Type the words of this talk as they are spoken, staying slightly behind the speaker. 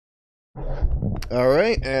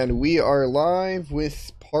Alright, and we are live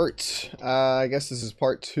with I guess this is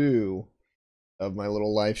part 2 of my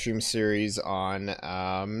little live stream series on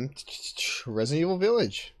Resident Evil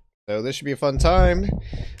Village. So this should be a fun time.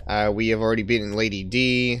 We have already been in Lady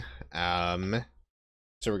D, so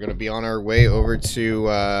we're going to be on our way over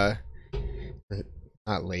to,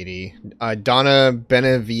 not Lady, Donna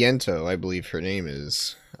Beneviento, I believe her name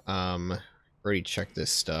is. Already checked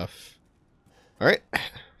this stuff. Alright,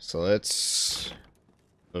 so let's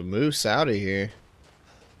moose out of here.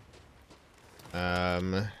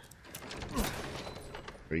 There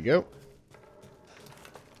we go.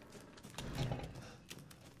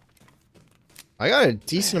 I got a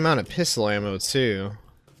decent amount of pistol ammo too.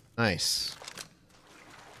 Nice.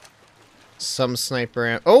 Some sniper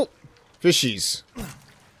ammo. Oh! Fishies.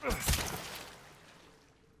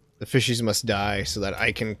 The fishies must die so that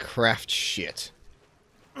I can craft shit.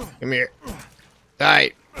 Come here.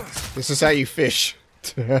 Die! This is how you fish.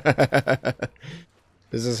 This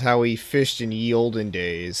is how we fished in ye olden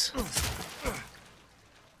days.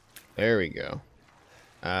 There we go.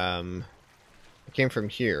 It came from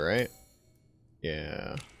here, right?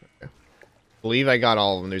 Yeah. Okay. I believe I got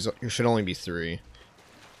all of them. There should only be 3.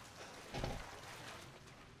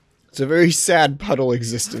 It's a very sad puddle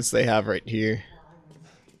existence they have right here.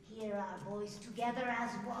 Hear our voice together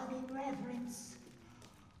as one in reverence.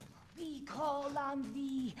 We call on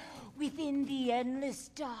thee within the endless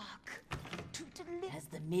dark. To deliver. As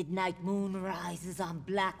the midnight moon rises on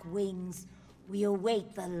black wings, we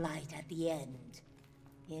await the light at the end.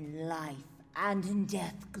 In life and in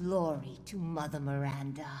death, glory to Mother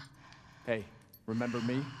Miranda. Hey, remember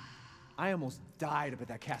me? I almost died up at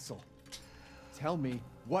that castle. Tell me,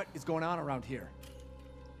 what is going on around here?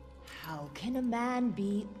 How can a man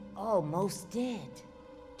be almost dead?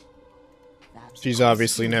 That's She's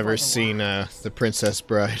obviously never seen The Princess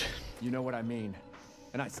Bride. You know what I mean.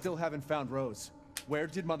 And I still haven't found Rose. Where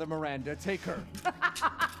did Mother Miranda take her?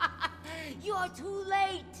 You're too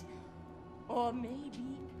late. Or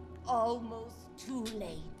maybe almost too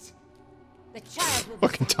late. The child will be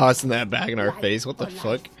Fucking tossing that back in our face. What the for fuck?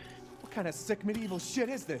 life. What kind of sick medieval shit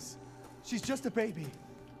is this? She's just a baby.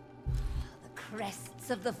 The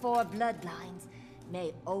crests of the 4 bloodlines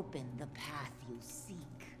may open the path you seek.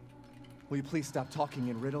 Will you please stop talking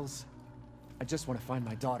in riddles? I just want to find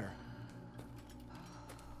my daughter.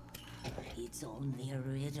 It's only a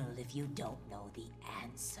riddle if you don't know the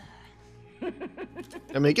answer.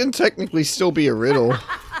 I mean, it can technically still be a riddle.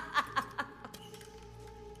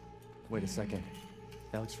 Wait a second.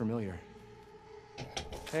 That looks familiar.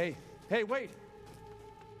 Hey, wait!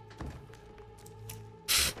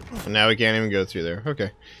 And now we can't even go through there.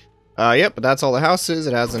 Okay. Yep, but that's all the houses.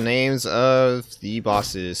 It has the names of the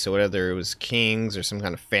bosses. So whether it was kings or some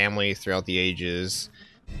kind of family throughout the ages.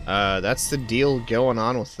 That's the deal going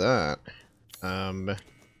on with that.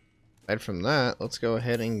 Aside from that, let's go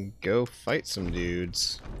ahead and go fight some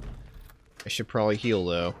dudes. I should probably heal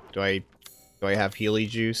though. Do I have healy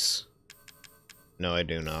juice? No, I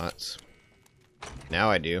do not.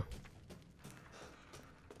 Now I do.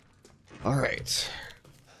 Alright.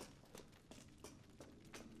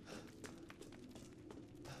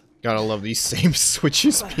 Gotta love these same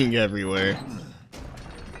switches being everywhere.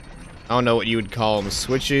 I don't know what you would call them.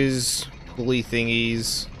 Switches, pulley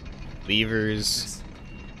thingies, levers.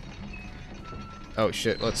 Oh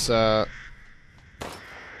shit, let's need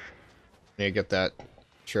to get that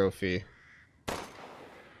trophy. I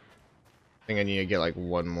think I need to get like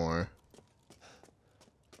one more.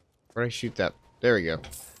 Where'd I shoot that? There we go.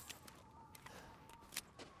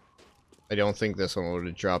 I don't think this one would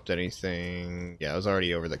have dropped anything. Yeah, it was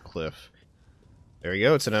already over the cliff. There we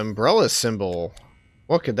go, it's an umbrella symbol.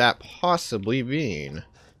 What could that possibly mean?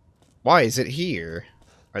 Why is it here?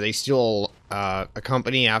 Are they still a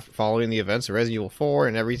company after following the events of Resident Evil 4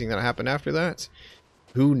 and everything that happened after that?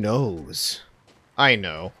 Who knows? I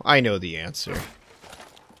know the answer.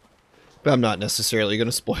 But I'm not necessarily going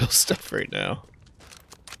to spoil stuff right now.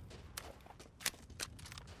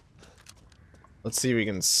 Let's see if we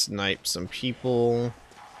can snipe some people.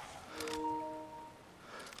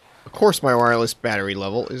 Of course my wireless battery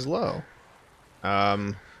level is low.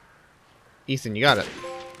 Ethan, you got it.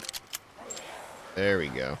 There we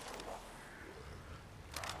go.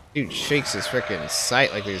 Dude shakes his frickin'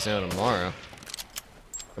 sight like there's no tomorrow.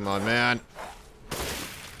 Come on, man.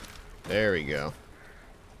 There we go.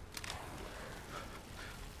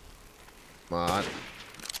 Come on.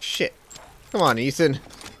 Shit. Come on, Ethan.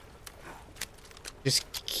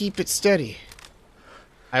 Just keep it steady.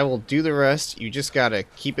 I will do the rest. You just gotta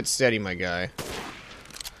keep it steady, my guy.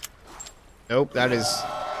 Nope, that is...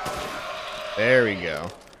 There we go.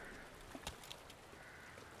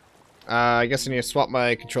 I guess I need to swap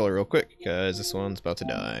my controller real quick, because this one's about to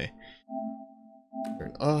die.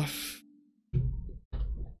 Turn off.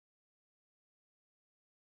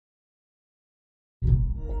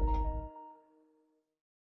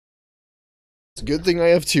 It's a good thing I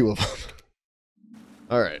have 2 of them.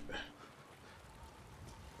 Alright.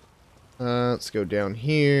 Let's go down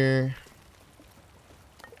here.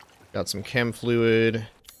 Got some chem fluid.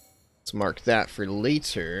 Let's mark that for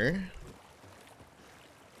later.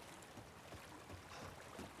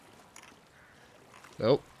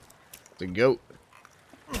 Nope. It's a goat.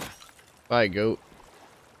 Bye, goat.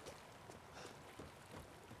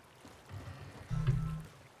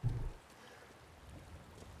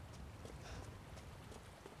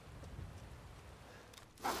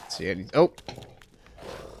 See any? Oh.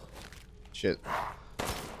 Shit.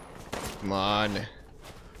 Come on.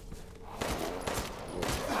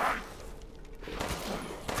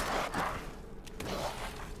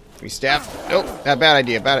 We staff. Nope. Not bad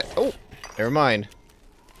idea. Bad. Oh. Never mind.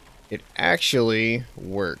 It actually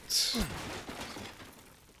worked.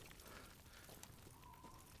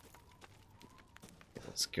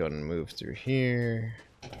 Let's go and move through here.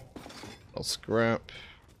 I'll scrap.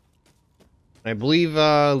 I believe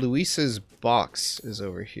Luisa's box is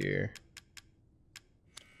over here,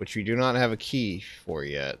 which we do not have a key for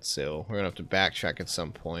yet, so we're gonna have to backtrack at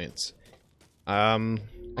some point.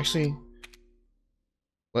 Actually,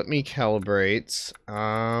 let me calibrate.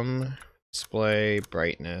 Display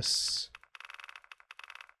brightness.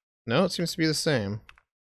 No, it seems to be the same.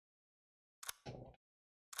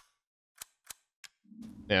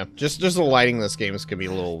 Yeah, just the lighting in this game is gonna be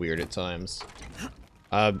a little weird at times.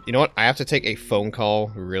 You know what? I have to take a phone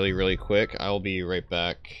call really quick. I'll be right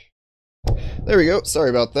back. There we go. Sorry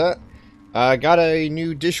about that. I got a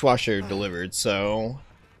new dishwasher delivered, so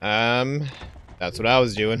that's what I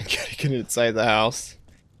was doing, getting inside the house.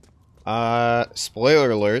 Spoiler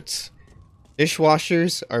alerts.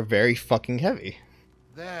 Dishwashers are very fucking heavy.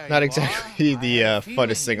 Not exactly the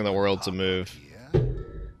funnest thing in the world to move.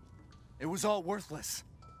 It was all worthless.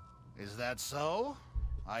 Is that so?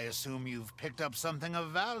 I assume you've picked up something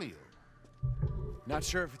of value. Not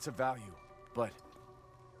sure if it's of value, but...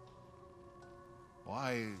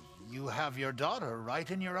 Why, you have your daughter right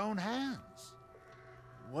in your own hands.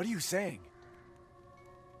 What are you saying?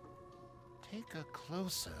 Take a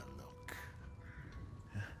closer look.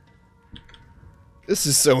 This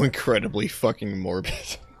is so incredibly fucking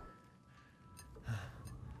morbid.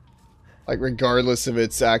 Like, regardless if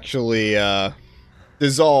it's actually,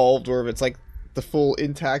 dissolved, or if it's, like, the full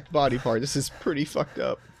intact body part, this is pretty fucked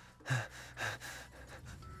up.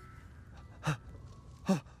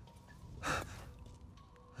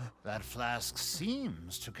 That flask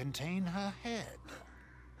seems to contain her head.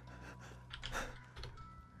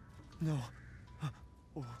 No.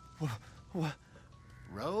 What?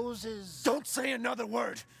 Roses... Don't say another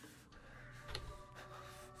word!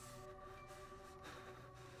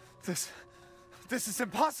 This is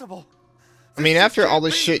impossible! I mean, after all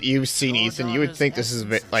the shit you've seen, Ethan, you would think this is,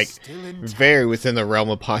 like, very within the realm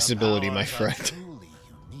of possibility, my friend.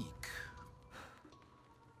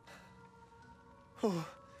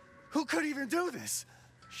 Who could even do this?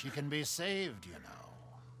 She can be saved, you know.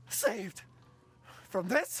 Saved? From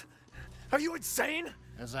this? Are you insane?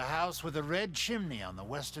 There's a house with a red chimney on the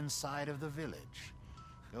western side of the village.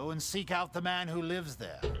 Go and seek out the man who lives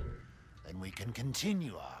there. Then we can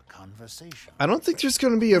continue our conversation. I don't think there's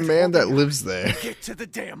gonna be a man that lives there. Get to the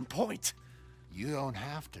damn point. You don't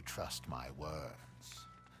have to trust my words.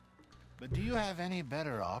 But do you have any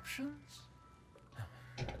better options?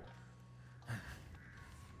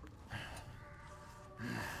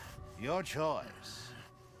 Your choice.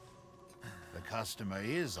 The customer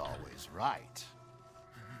is always right.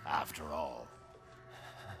 After all.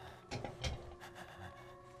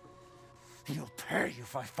 You'll pay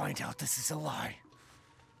if I find out this is a lie.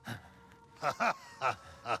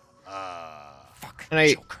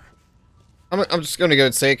 Fucking Joker. I'm just gonna go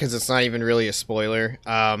and say it because it's not even really a spoiler.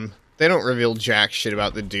 They don't reveal jack shit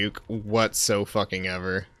about the Duke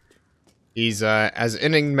whatsoever. He's as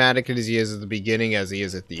enigmatic as he is at the beginning as he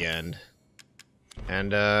is at the end.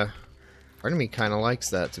 And part of me kind of likes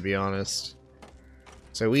that, to be honest.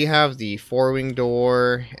 So we have the four-wing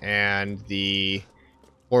door and the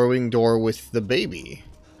four-wing door with the baby.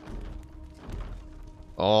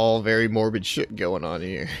 All very morbid shit going on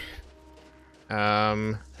here.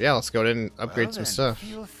 Yeah, let's go ahead and upgrade some stuff.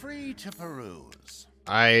 Feel free to peruse.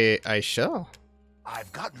 I shall.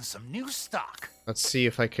 I've gotten some new stock. Let's see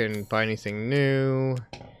if I can buy anything new.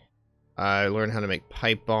 I learned how to make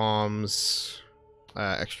pipe bombs.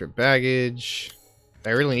 Extra baggage. Do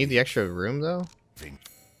I really need the extra room, though?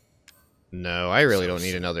 No, I really So don't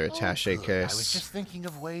need another attaché good. case. I was just thinking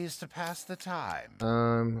of ways to pass the time.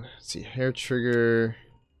 Let's see, hair trigger,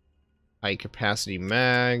 high capacity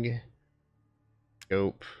mag,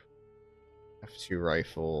 scope, F2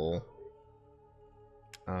 rifle.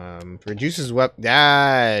 Reduces weapon.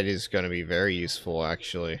 That is going to be very useful,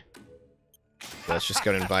 actually. Let's just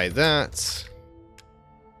go ahead and buy that.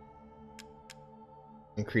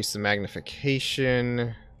 Increase the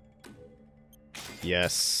magnification.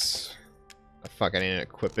 Yes. Oh, fuck, I didn't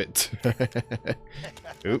equip it.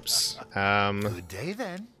 Oops. Good day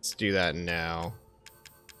then. Let's do that now.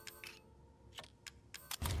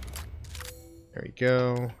 There we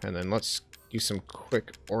go. And then let's do some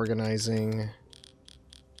quick organizing.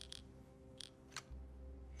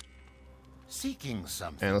 Seeking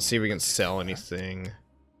something. And let's see if we can sell anything.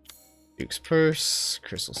 Duke's purse,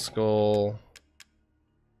 crystal skull,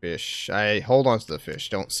 fish. I hold on to the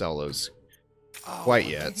fish. Don't sell those quite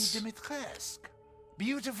yet. Lady Dimitrescu.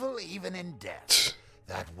 Beautiful even in death.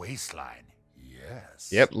 That waistline. Yes.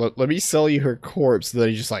 Yep. Let me sell you her corpse. Then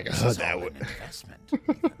he's just like, This oh, is that all would. an investment.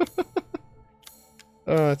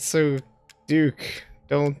 Oh, it's so Duke.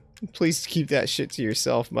 Don't please keep that shit to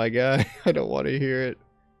yourself, my guy. I don't want to hear it.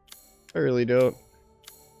 I really don't.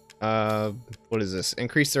 What is this?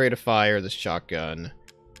 Increase the rate of fire of the shotgun.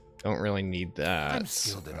 Don't really need that. I'm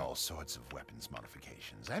skilled in all sorts of weapons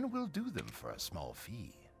modifications, and will do them for a small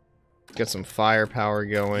fee. Get some firepower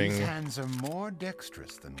going. These hands are more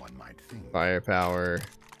dexterous than one might think. Firepower.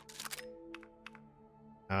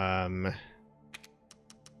 Let's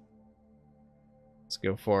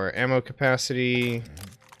go for ammo capacity.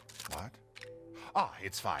 What? Ah,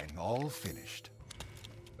 it's fine. All finished.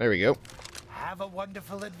 There we go. Have a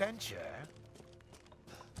wonderful adventure.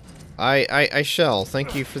 I shall.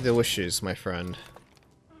 Thank you for the wishes, my friend.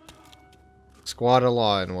 Squad of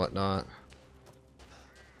law and whatnot.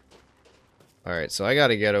 Alright, so I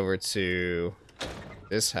gotta get over to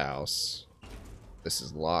this house. This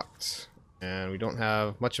is locked. And we don't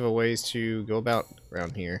have much of a ways to go about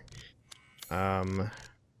around here. Don't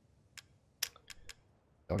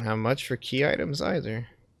have much for key items either.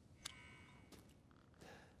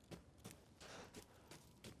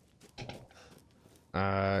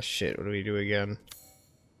 Shit, what do we do again?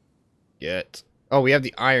 Get. Oh, we have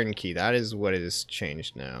the iron key. That is what is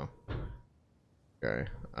changed now. Okay.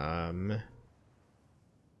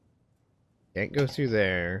 Can't go through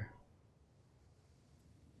there.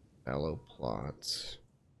 Fellow plots.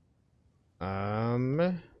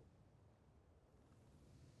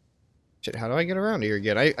 Shit, how do I get around here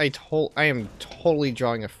again? I am totally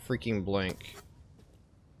drawing a freaking blank.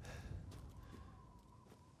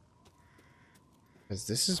 Because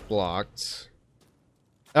this is blocked.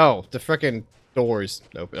 Oh, the frickin' door's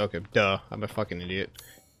open. Okay, duh. I'm a fucking idiot.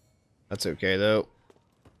 That's okay, though.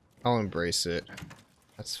 I'll embrace it.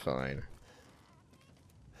 That's fine.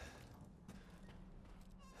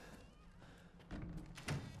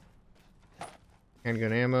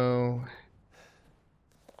 Handgun ammo.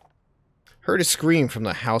 Heard a scream from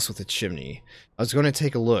the house with the chimney. I was going to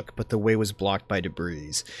take a look, but the way was blocked by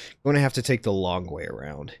debris. Going to have to take the long way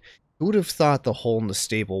around. Who would have thought the hole in the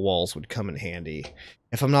stable walls would come in handy?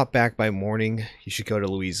 If I'm not back by morning, you should go to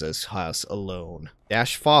Louisa's house alone.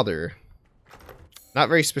 Dash father. Not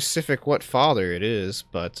very specific what father it is,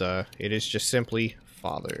 but it is just simply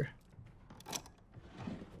father.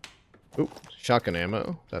 Oop, shotgun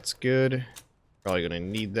ammo. That's good. Probably gonna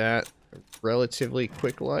need that relatively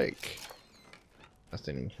quick-like.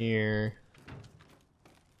 Nothing in here.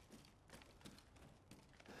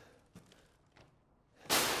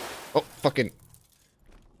 Oh, fucking...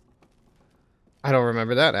 I don't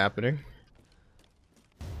remember that happening.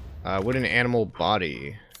 Wooden animal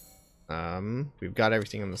body. We've got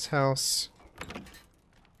everything in this house.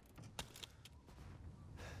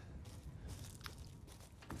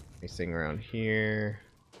 Anything around here?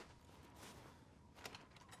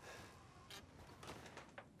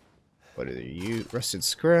 What are you? Rusted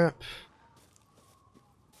scrap.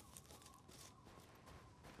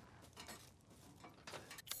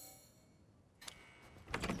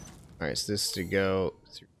 Alright, so this to go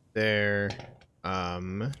through there.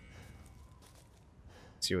 Let's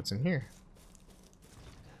see what's in here.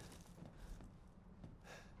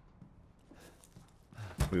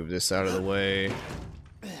 Move this out of the way.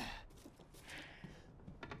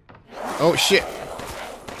 Oh shit!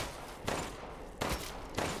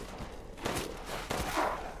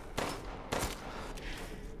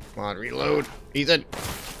 Come on, reload. Ethan!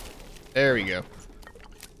 There we go.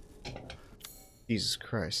 Jesus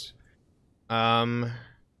Christ.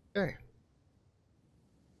 Okay.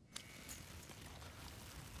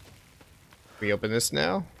 We open this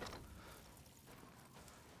now?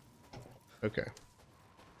 Okay.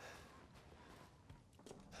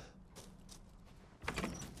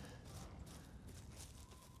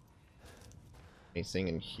 Anything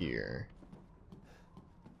in here?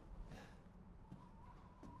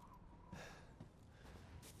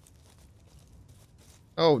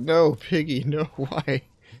 Oh no, Piggy, no, why?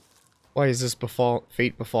 Why is this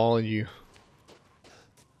fate befalling you?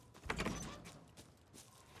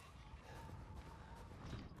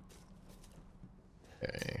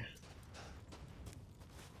 Okay.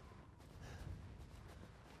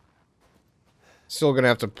 Still gonna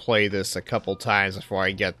have to play this a couple times before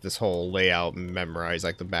I get this whole layout memorized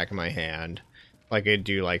like the back of my hand. Like I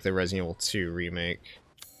do like the Resident Evil 2 remake.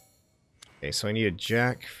 Okay, so I need a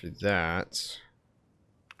jack for that.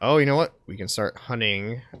 Oh, you know what? We can start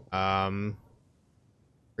hunting freaking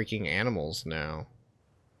animals now.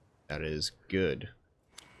 That is good.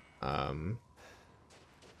 We're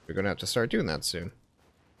gonna have to start doing that soon.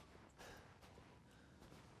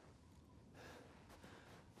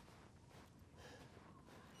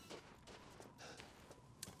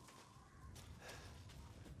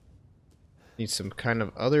 Need some kind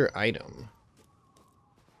of other item.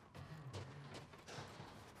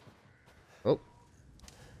 Oh.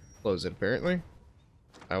 Close it apparently.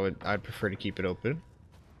 I'd prefer to keep it open.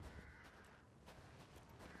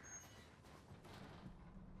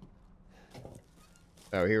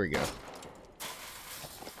 Oh, here we go.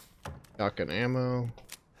 Shotgun ammo.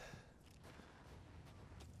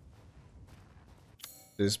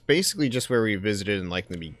 This is basically just where we visited in like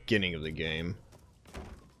the beginning of the game.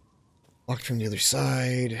 Locked from the other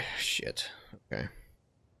side. Shit. Okay.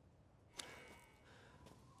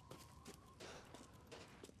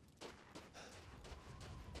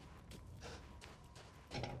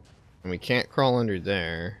 And we can't crawl under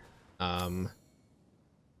there.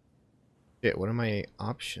 Shit, what are my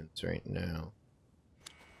options right now?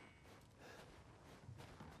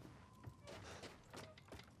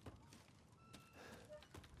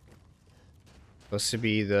 Supposed to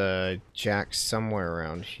be the jack somewhere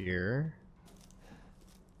around here.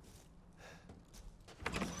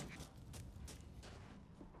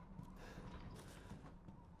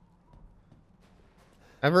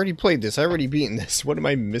 I've already played this. I've already beaten this. What am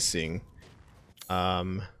I missing?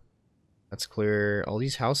 That's clear. All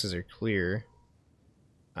these houses are clear.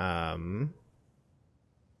 Huh.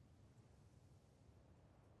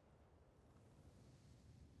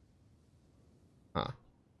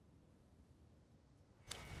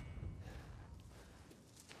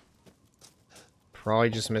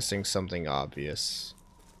 Probably just missing something obvious.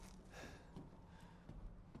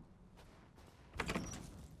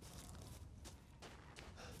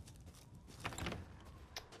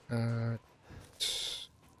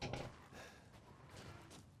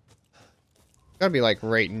 Gotta be like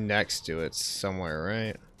right next to it somewhere,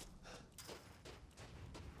 right?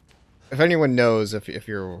 If anyone knows, if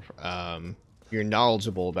you're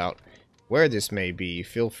knowledgeable about where this may be,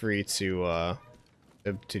 feel free to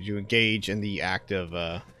engage in the act of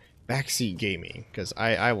backseat gaming, because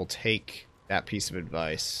I will take that piece of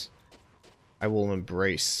advice. I will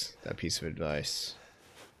embrace that piece of advice.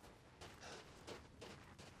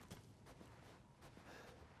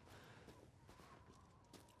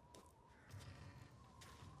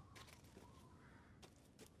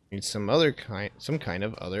 Need some kind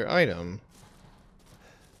of other item.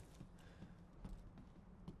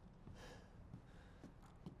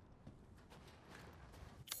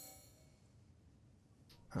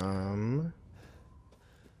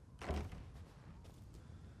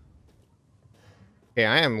 Okay,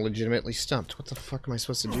 I am legitimately stumped. What the fuck am I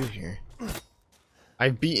supposed to do here?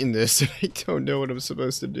 I've beaten this and I don't know what I'm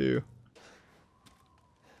supposed to do.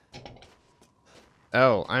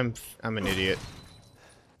 Oh, I'm an idiot.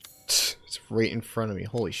 It's right in front of me.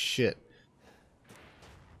 Holy shit.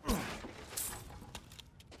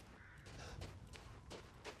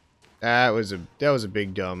 That was a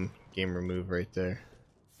big dumb gamer move right there.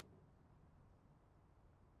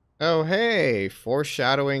 Oh hey,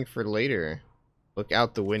 foreshadowing for later. Look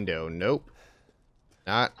out the window. Nope.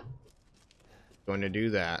 Not going to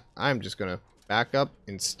do that. I'm just gonna back up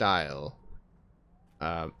in style.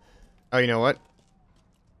 Oh, you know what?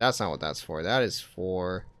 That's not what that's for. That is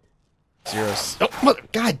for oh, mother!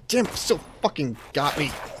 God damn! It still fucking got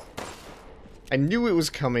me. I knew it was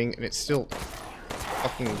coming, and it still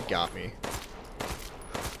fucking got me.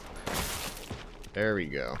 There we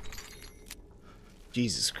go.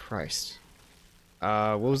 Jesus Christ.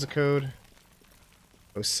 What was the code?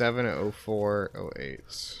 07 04 08.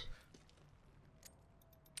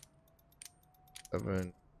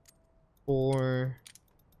 7 4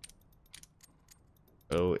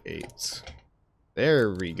 08.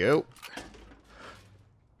 There we go.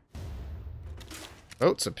 Oh,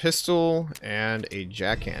 it's a pistol and a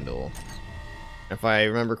jack handle. If I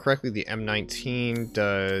remember correctly, the M19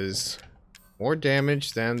 does more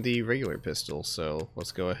damage than the regular pistol, so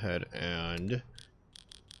let's go ahead and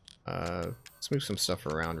let's move some stuff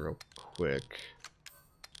around real quick.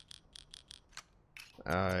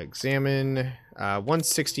 Examine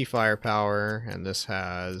 160 firepower, and this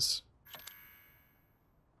has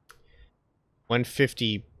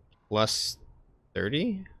 150 plus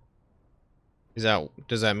 30.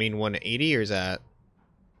 Does that mean 180 or is that?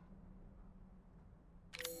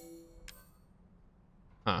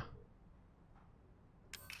 Huh.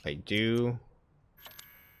 I do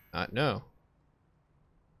not know.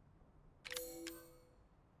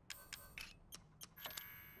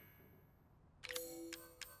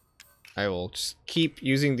 I will just keep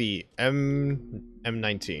using the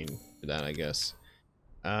M19 for that, I guess.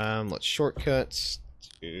 Let's shortcut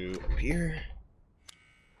to up here.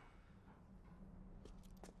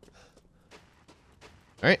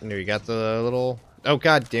 Alright, and there you got the little... Oh,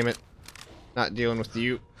 god damn it. Not dealing with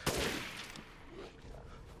you.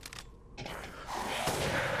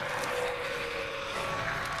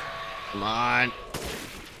 Come on.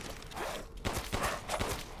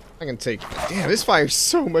 I can take... Damn, this fires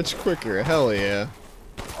so much quicker. Hell yeah.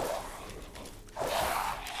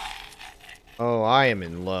 Oh, I am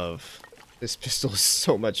in love. This pistol is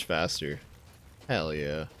so much faster. Hell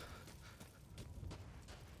yeah.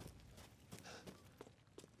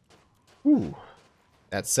 Ooh.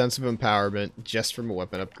 That sense of empowerment just from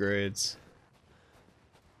weapon upgrades.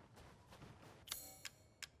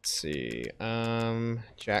 Let's see.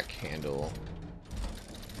 Jack handle.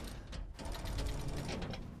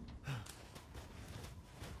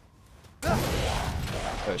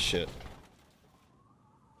 Oh shit.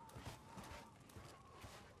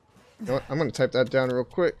 You know what? I'm gonna type that down real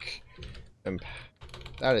quick.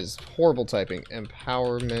 That is horrible typing.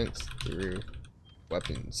 Empowerment through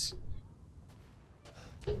weapons.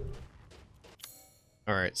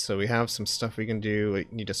 Alright, so we have some stuff we can do. We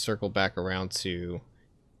need to circle back around to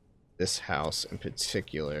this house in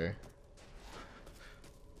particular.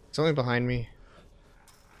 Something behind me?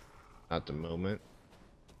 Not at the moment.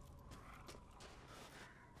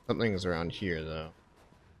 Something's around here, though.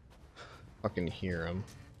 Fucking hear him.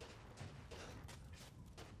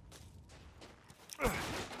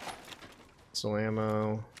 Pistol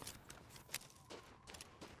ammo.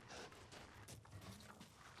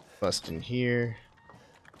 Bust in here.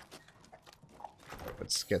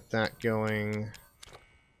 Let's get that going.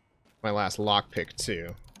 My last lockpick,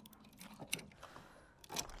 too.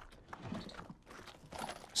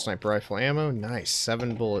 Sniper rifle ammo. Nice.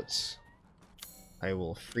 7 bullets. I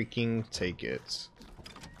will freaking take it.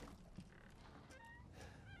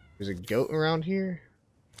 There's a goat around here.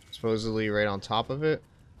 Supposedly right on top of it.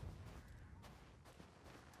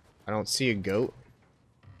 I don't see a goat.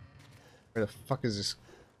 Where the fuck is this?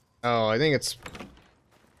 Oh, I think it's...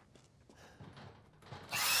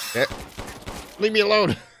 Yeah. Leave me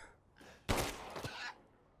alone!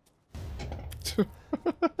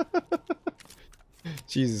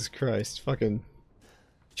 Jesus Christ. Fucking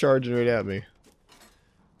charging right at me.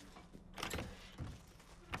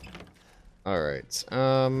 Alright,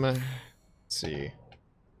 let's see. It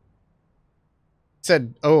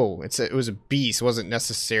said, oh, it was a beast. It wasn't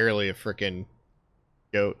necessarily a frickin'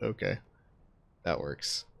 goat. Okay. That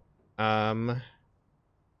works. I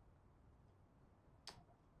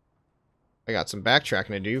got some backtracking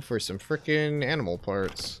to do for some frickin' animal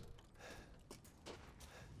parts.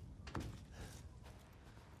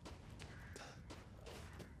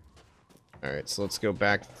 Alright, so let's go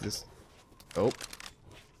back to this. Oh.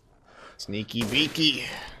 Sneaky beaky.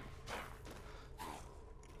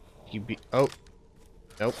 Oh.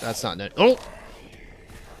 Nope, that's not it. Oh!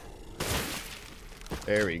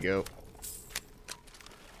 There we go.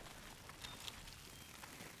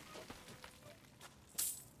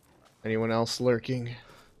 Anyone else lurking?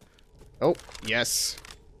 Oh, yes.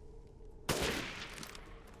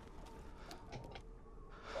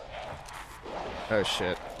 Oh,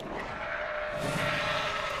 shit.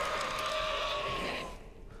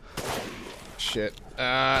 Shit.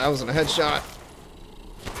 That wasn't a headshot.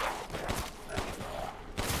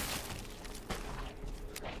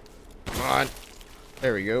 Come on.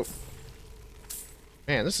 There we go.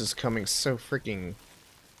 Man, this is coming so freaking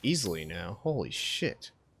easily now. Holy shit.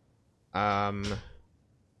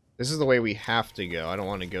 This is the way we have to go. I don't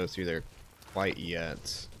want to go through there quite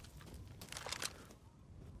yet.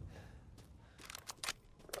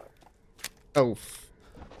 Oh,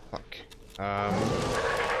 fuck.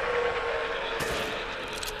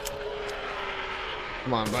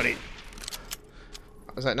 Come on, buddy.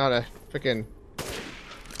 Is that not a freaking...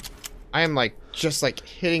 I am like just like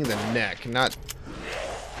hitting the neck, not.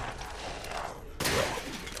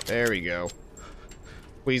 There we go.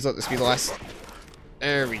 Please let this be the last.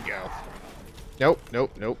 There we go. Nope,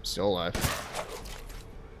 nope, nope. Still alive.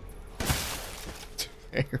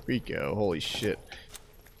 There we go. Holy shit.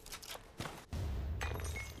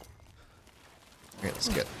 Alright, let's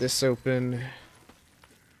get this open.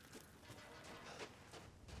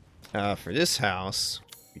 For this house,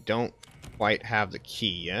 we don't quite have the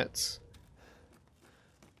key yet.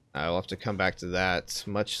 I'll have to come back to that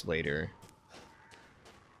much later.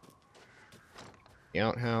 The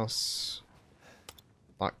outhouse.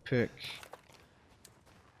 Lockpick.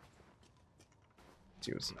 Let's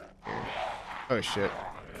see what's in here. Oh shit.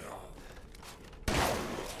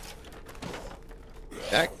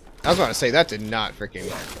 That, I was about to say, that did not freaking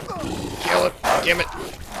kill it. Damn it.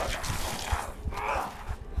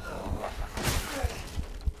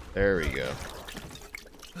 There we go.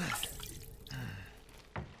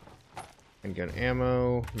 Handgun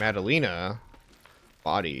ammo. Madalena.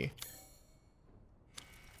 Body.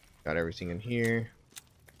 Got everything in here.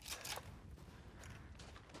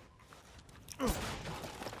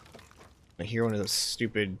 I hear one of those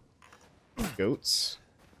stupid goats.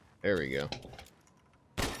 There we go.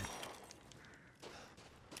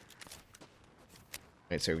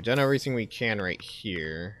 Alright, so we've done everything we can right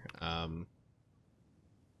here.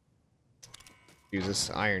 Use this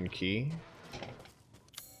iron key.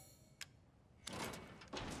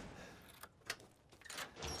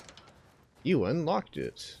 You unlocked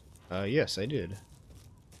it. Yes, I did.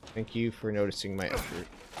 Thank you for noticing my effort.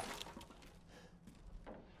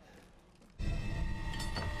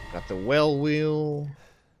 Got the well wheel.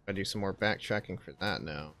 Gotta do some more backtracking for that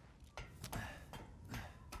now.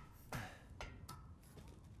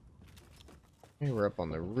 Okay, we're up on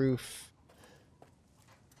the roof.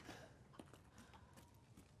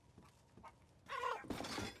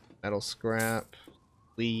 Metal scrap.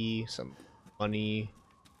 Lee, some money.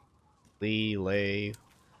 Lay.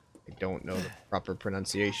 I don't know the proper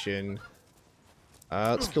pronunciation.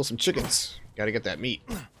 Let's kill some chickens. Gotta get that meat.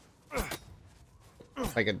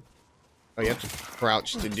 I could. Oh, you have to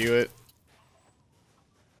crouch to do it.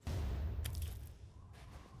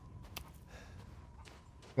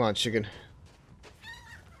 Come on, chicken.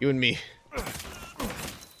 You and me.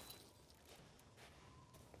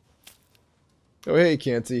 Oh, hey,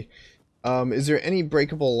 Canty. Is there any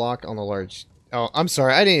breakable lock on the large... Oh, I'm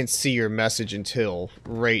sorry. I didn't see your message until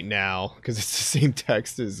right now, because it's the same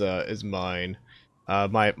text as mine.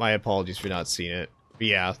 My apologies for not seeing it. But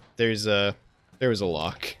yeah, there was a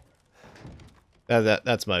lock.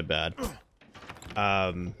 That's my bad.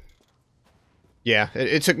 Yeah,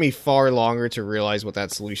 it took me far longer to realize what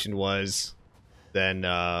that solution was than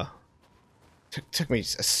took me a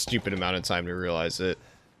stupid amount of time to realize it.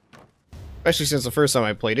 Especially since the first time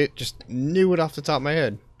I played it, just knew it off the top of my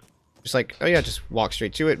head. Just like, oh yeah, just walk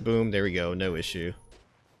straight to it, boom, there we go, no issue.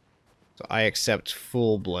 So I accept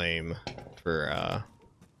full blame for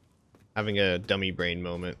having a dummy brain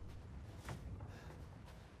moment.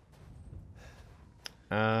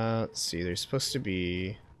 Let's see, there's supposed to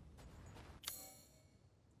be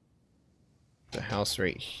the house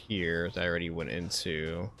right here that I already went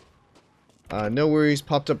into. No worries,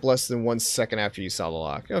 popped up less than 1 second after you saw the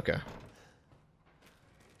lock. Okay.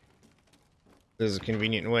 This is a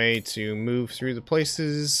convenient way to move through the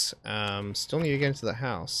places. Still need to get into the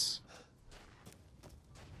house.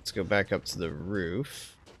 Let's go back up to the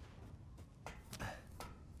roof.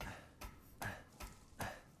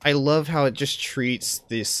 I love how it just treats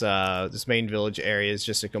this this main village area as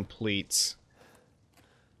just a complete,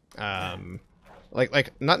 like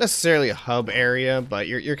not necessarily a hub area, but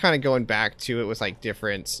you're kind of going back to it with like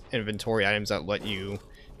different inventory items that let you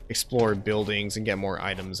explore buildings and get more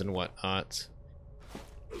items and whatnot.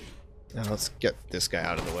 Now let's get this guy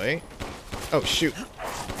out of the way. Oh shoot!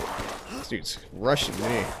 This dude's rushing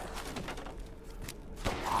me.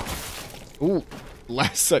 Ooh,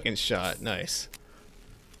 last second shot, nice.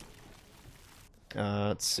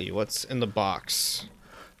 Let's see, what's in the box?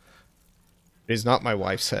 It is not my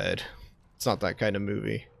wife's head. It's not that kind of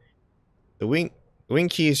movie. The wing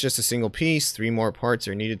key is just a single piece. 3 more parts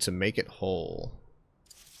are needed to make it whole.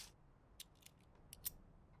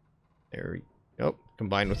 There we go.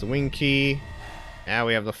 Combined with the wing key. Now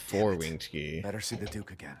we have the 4-winged key. Better see the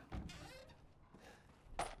Duke again.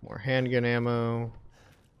 More handgun ammo.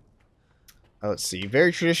 Let's see.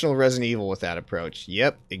 Very traditional Resident Evil with that approach.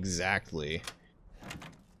 Yep, exactly.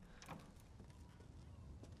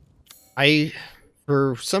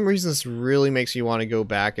 For some reason, this really makes me want to go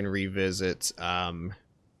back and revisit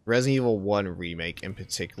Resident Evil 1 Remake in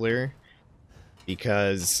particular.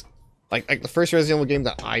 Because like the first Resident Evil game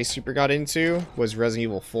that I super got into was Resident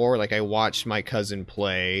Evil 4. Like I watched my cousin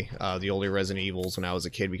play the older Resident Evils when I was a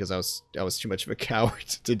kid because I was too much of a coward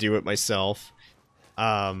to do it myself.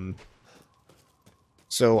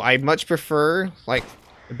 So I much prefer like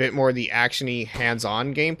a bit more the actiony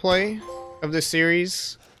hands-on gameplay of this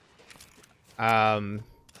series.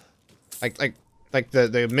 Like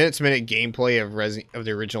the minute-to-minute gameplay of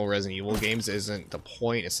the original Resident Evil games isn't the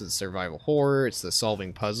point. It's the survival horror. It's the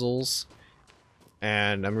solving puzzles.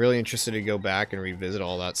 And I'm really interested to go back and revisit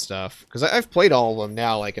all that stuff because I've played all of them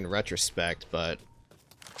now, like in retrospect. But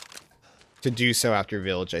to do so after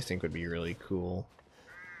Village, I think would be really cool.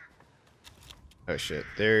 Oh shit!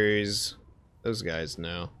 There's those guys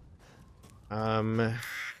now. I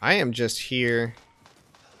am just here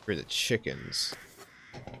for the chickens.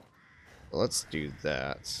 Let's do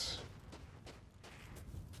that.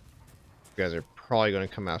 You guys are probably going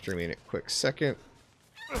to come after me in a quick second.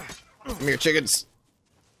 Come here, chickens!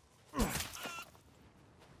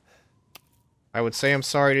 I would say I'm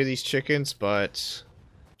sorry to these chickens, but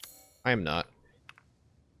I am not.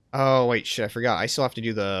 Oh, wait, shit, I forgot. I still have to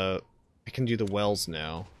do the... I can do the wells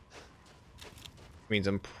now. Means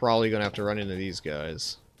I'm probably going to have to run into these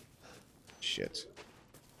guys. Shit.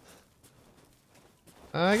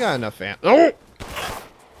 I got enough amp. Oh!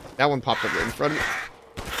 That one popped up right in front of me.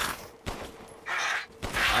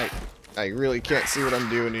 I really can't see what I'm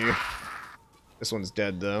doing here. This one's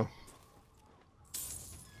dead, though.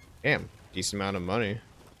 Damn. Decent amount of money.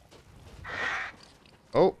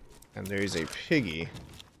 Oh! And there's a piggy.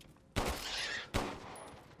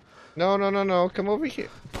 No, no, no, no. Come over here.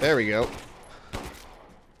 There we go.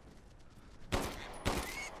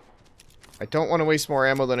 I don't want to waste more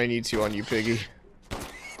ammo than I need to on you, piggy.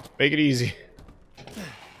 Make it easy.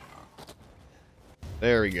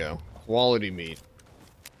 There we go. Quality meat.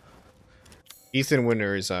 Ethan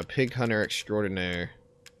Winter is a pig hunter extraordinaire.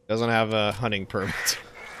 Doesn't have a hunting permit.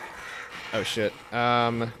 Oh shit.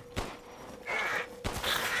 Oh,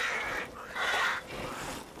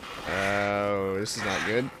 this is not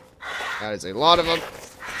good. That is a lot of them.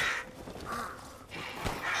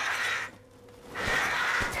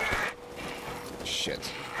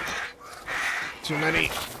 Shit. Too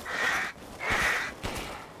many.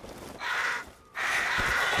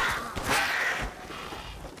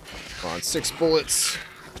 Come on, 6 bullets.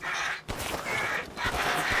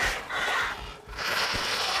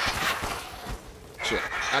 Shit,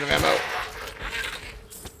 out of ammo.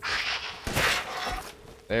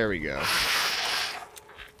 There we go.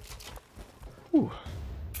 Whew.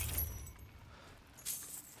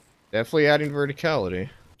 Definitely adding verticality.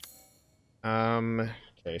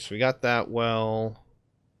 Okay, so we got that well.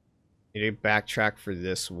 Need to backtrack for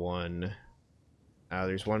this one.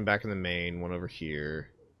 There's one back in the main, one over here.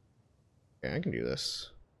 Okay, I can do this.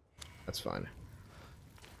 That's fine.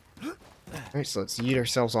 Alright, so let's yeet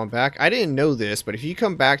ourselves on back. I didn't know this, but if you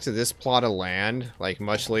come back to this plot of land, like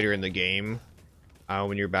much later in the game,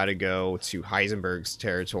 when you're about to go to Heisenberg's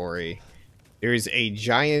territory, there's a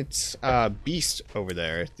giant beast over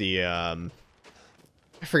there. The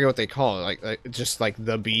I forget what they call it. Like just like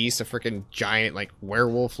the beast, a freaking giant like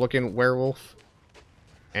werewolf-looking werewolf,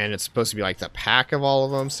 and it's supposed to be like the pack of all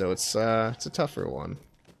of them. So it's a tougher one.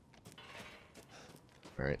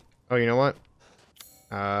 All right. Oh, you know what?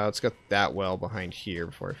 Let's get that well behind here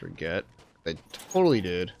before I forget. I totally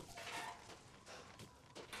did.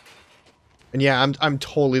 And yeah, I'm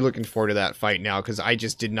totally looking forward to that fight now because I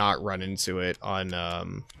just did not run into it on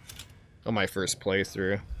my first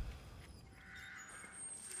playthrough.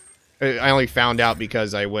 I only found out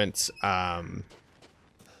because I went I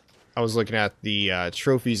was looking at the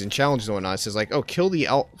trophies and challenges and whatnot. It says like, oh, kill the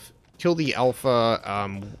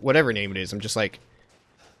alpha whatever name it is. I'm just like,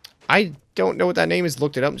 I don't know what that name is.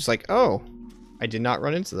 Looked it up. I'm just like, oh, I did not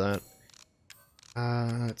run into that.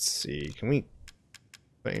 Let's see. Can we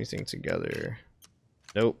put anything together?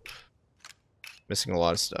 Nope. Missing a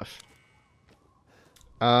lot of stuff.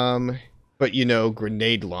 But you know,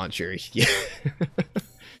 grenade launcher. Yeah.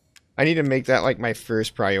 I need to make that like my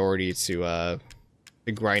first priority to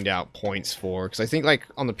grind out points for, because I think like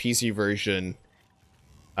on the PC version,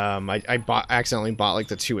 I accidentally bought like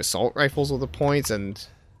the 2 assault rifles with the points, and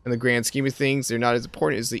in the grand scheme of things, they're not as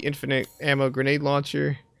important as the infinite ammo grenade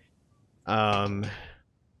launcher. I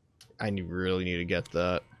really need to get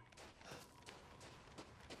that.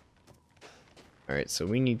 Alright, so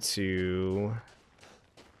we need to...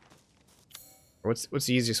 What's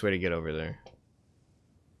the easiest way to get over there?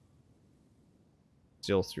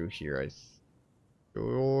 Still through here,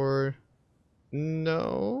 or...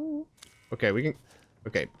 No? Okay, we can...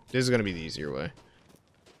 Okay, this is gonna be the easier way.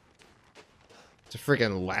 It's a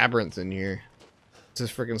freaking labyrinth in here. It's a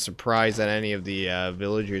freaking surprise that any of the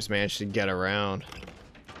villagers managed to get around.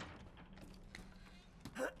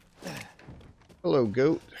 Hello,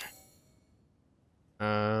 goat.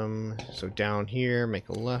 So down here, make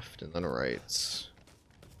a left and then a right.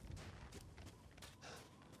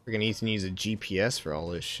 Freaking Ethan use a GPS for all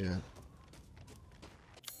this shit.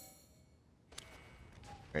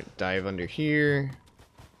 Alright, dive under here.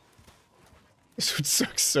 This would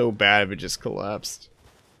suck so bad if it just collapsed.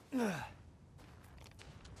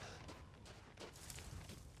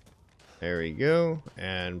 There we go,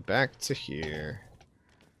 and back to here.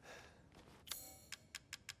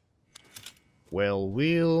 Well,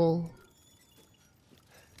 wheel.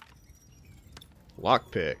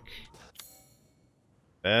 Lockpick.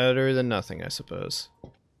 Better than nothing, I suppose.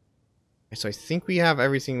 So I think we have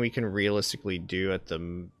everything we can realistically do at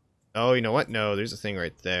the... Oh, you know what? No, there's a thing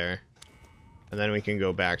right there. And then we can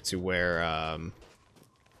go back to where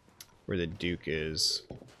the Duke is.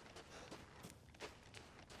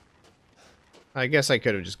 I guess I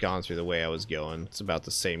could have just gone through the way I was going. It's about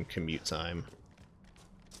the same commute time.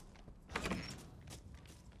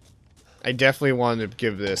 I definitely wanted to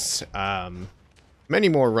give this many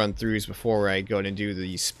more run-throughs before I go and do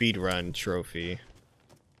the speedrun trophy.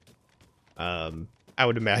 I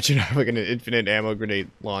would imagine having an infinite ammo grenade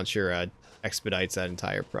launcher expedites that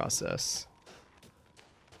entire process.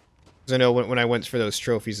 Because I know when I went for those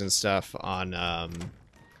trophies and stuff on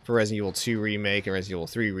for Resident Evil 2 Remake and Resident Evil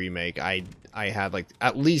 3 Remake, I had like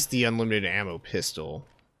at least the unlimited ammo pistol,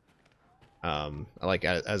 like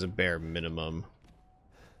as a bare minimum.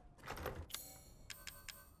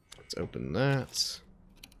 Let's open that.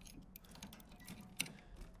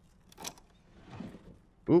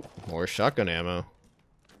 Oop, more shotgun ammo.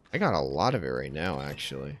 I got a lot of it right now,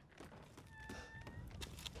 actually.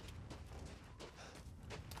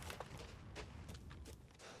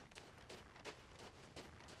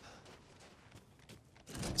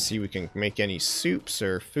 See if we can make any soups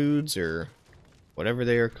or foods or whatever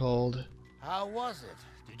they are called. How was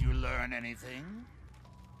it? Did you learn anything?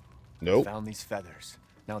 Nope. Found these feathers.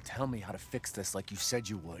 Now tell me how to fix this like you said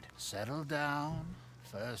you would. Settle down.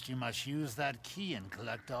 First, you must use that key and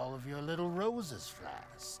collect all of your little roses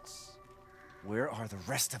flasks. Where are the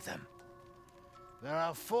rest of them? There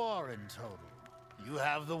are 4 in total. You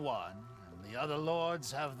have the one, and the other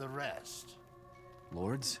lords have the rest.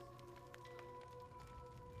 Lords?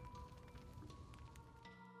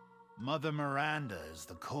 Mother Miranda is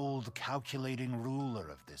the cold, calculating ruler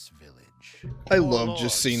of this village. I Your love lords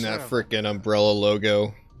just seeing that serve frickin' umbrella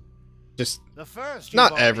logo. Just the first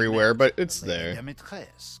not you've already everywhere, met, but it's the Lady there.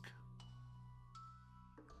 Dimitrescu.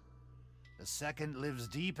 The second lives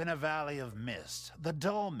deep in a valley of mist, the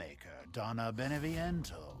doll-maker, Donna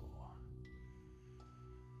Beneviento.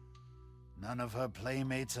 None of her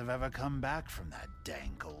playmates have ever come back from that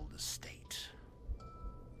dank old estate.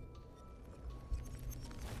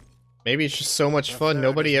 Maybe it's just so much fun, third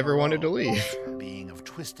nobody is ever wanted to Moreau, leave. a being of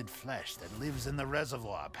twisted flesh that lives in the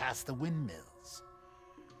reservoir past the windmills.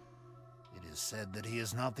 It is said that he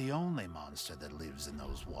is not the only monster that lives in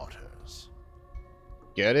those waters.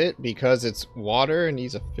 Get it? Because it's water and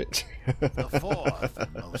he's a fit. The fourth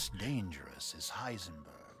and most dangerous is Heisenberg.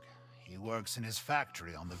 He works in his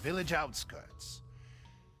factory on the village outskirts.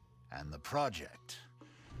 And the project.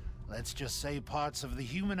 Let's just say parts of the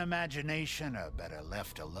human imagination are better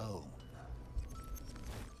left alone.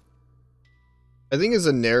 I think as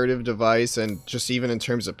a narrative device and just even in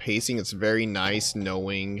terms of pacing, it's very nice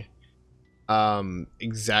knowing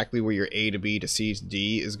exactly where your A to B to C to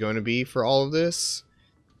D is going to be for all of this.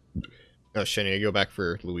 Oh shit, I need to go back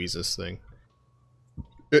for Louisa's thing.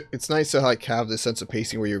 It's nice to like have this sense of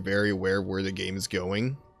pacing where you're very aware of where the game is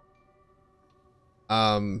going.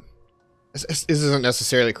 This isn't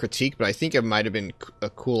necessarily a critique, but I think it might have been a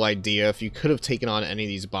cool idea if you could have taken on any of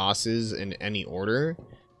these bosses in any order,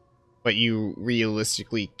 but you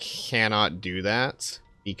realistically cannot do that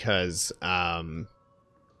because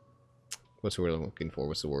what's the word I'm looking for?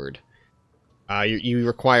 What's the word? You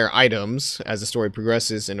require items as the story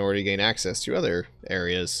progresses in order to gain access to other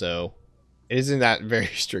areas, so it is in that very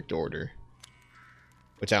strict order,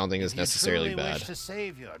 which I don't think is necessarily If you truly bad. wish to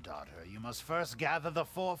save your daughter, you must first gather the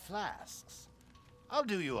 4 flasks. I'll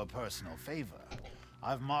do you a personal favor.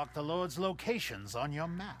 I've marked the Lord's locations on your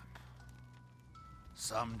map.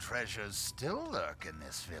 Some treasures still lurk in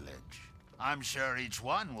this village. I'm sure each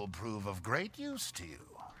one will prove of great use to you.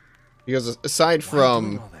 Because aside Why are you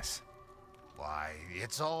doing from... all this? Why,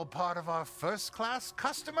 it's all part of our first-class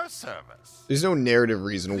customer service. There's no narrative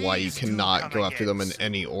reason why you Please do cannot come go after again them in soon.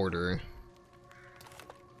 any order.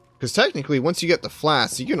 Because technically, once you get the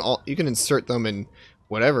flasks, you can insert them in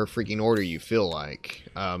whatever freaking order you feel like.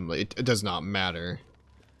 It does not matter.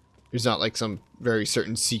 There's not like some very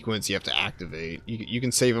certain sequence you have to activate. You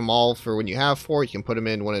can save them all for when you have 4. You can put them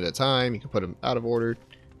in one at a time. You can put them out of order.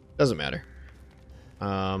 Doesn't matter.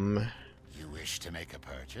 You wish to make a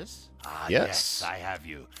purchase? Ah, yes. I have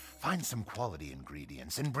you. Find some quality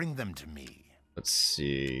ingredients and bring them to me. Let's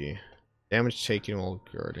see. Damage taken while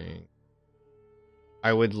guarding.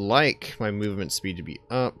 I would like my movement speed to be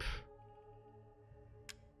up.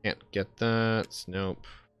 Can't get that. Nope.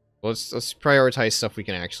 Let's prioritize stuff we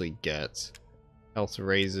can actually get. Health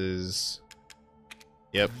raises.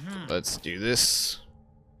 Yep. Let's do this.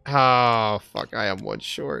 Oh, fuck. I am 1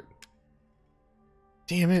 short.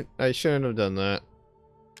 Damn it. I shouldn't have done that.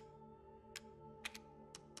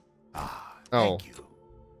 Thank you.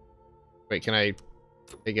 Wait, can I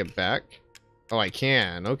take it back? Oh, I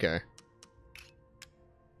can. Okay.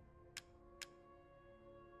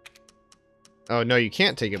 Oh, no, you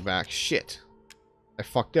can't take it back. Shit. I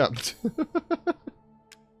fucked up.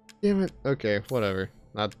 Damn it. Okay, whatever.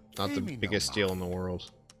 Not the biggest deal in the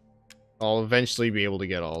world. I'll eventually be able to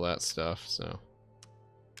get all that stuff, so...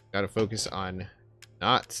 Gotta focus on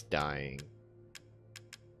not dying.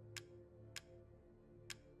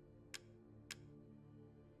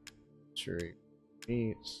 Tree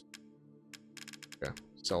meats. Okay,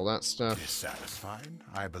 sell that stuff. Dissatisfied?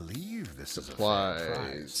 I believe this is a fair Supplies.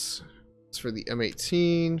 price. It's for the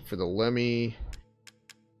M18, for the Lemmy.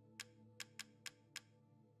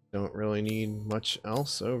 Don't really need much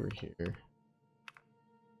else over here.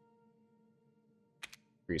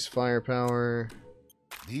 Increase firepower.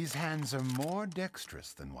 These hands are more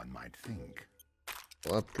dexterous than one might think.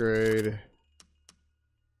 We'll upgrade.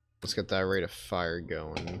 Let's get that rate of fire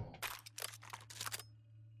going.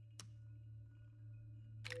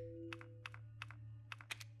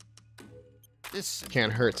 This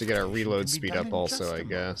Can't hurt to get our modification reload can be speed done up in also, just a I moment.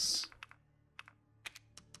 guess.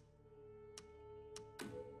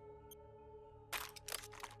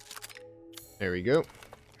 There we go.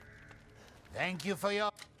 Thank you for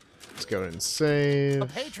your Let's go and save.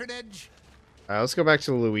 patronage. Let's go back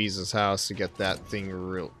to Louise's house to get that thing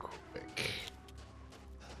real quick.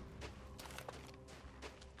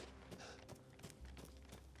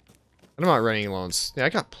 I'm not running low on... Yeah, I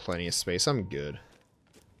got plenty of space. I'm good.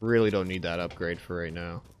 Really don't need that upgrade for right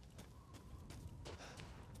now.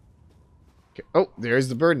 Okay. Oh, there's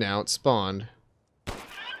the bird now. It spawned.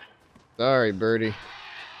 Sorry, birdie.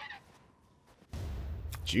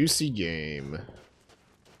 Juicy game.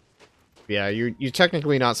 Yeah, you're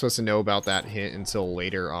technically not supposed to know about that hint until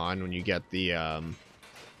later on when you get the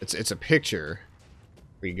it's a picture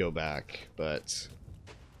where you go back, but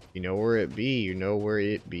you know where it be, you know where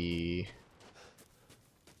it be.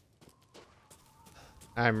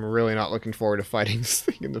 I'm really not looking forward to fighting this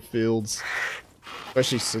thing in the fields.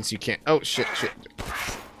 Especially since you can't... Oh, shit. You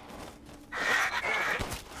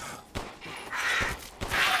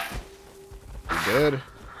good?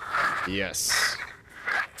 Yes.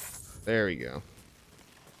 There we go.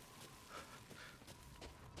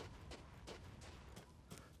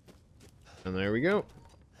 And there we go.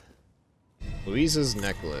 Louisa's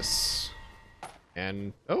necklace.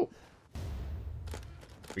 And... Oh!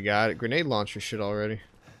 We got a grenade launcher shit already.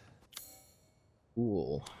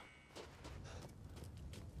 Cool.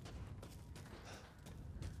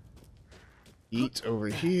 Eat over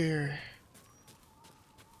here.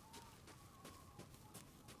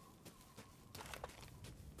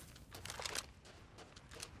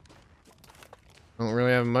 I don't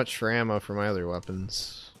really have much for ammo for my other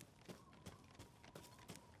weapons.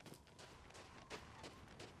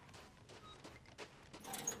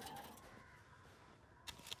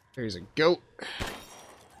 There's a goat.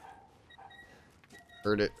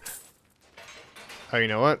 Heard it. Oh, you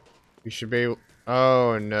know what? We should be able...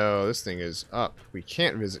 Oh, no. This thing is up. We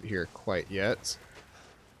can't visit here quite yet.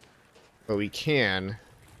 But we can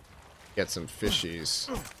get some fishies.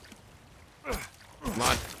 Come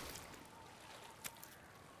on.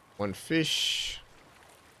 1 fish.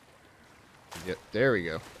 Yep, there we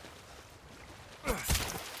go.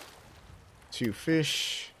 2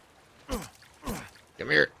 fish. Come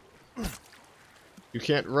here. You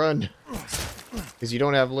can't run. Because you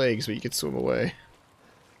don't have legs, but you can swim away.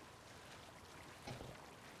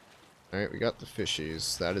 Alright, we got the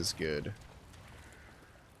fishies. That is good.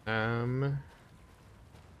 Alright.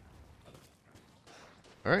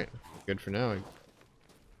 Good for now.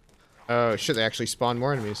 Oh, shit, they actually spawned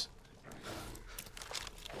more enemies.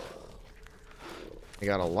 I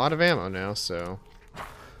got a lot of ammo now, so...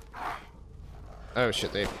 Oh,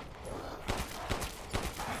 shit, they...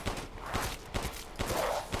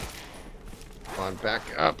 Come on, back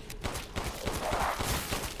up.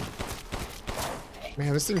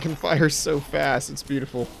 Man, this thing can fire so fast. It's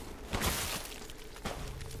beautiful.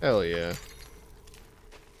 Hell yeah.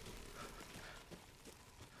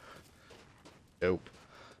 Dope.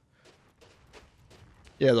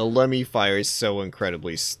 Yeah, the Lemmy fire is so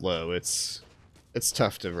incredibly slow. It's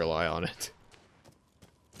tough to rely on it.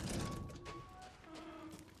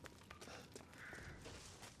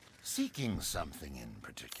 Seeking something in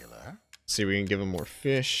particular? See, we can give him more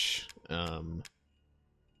fish. Herb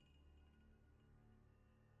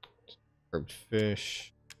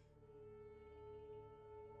fish.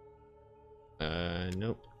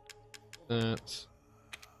 Nope. That.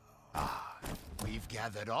 Ah, we've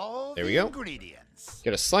gathered all There the we go. ingredients.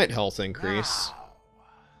 Get a slight health increase.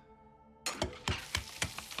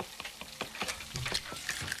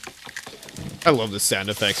 Now, I love the sound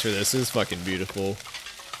effects for this. It's fucking beautiful.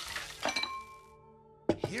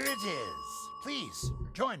 here it is. Please,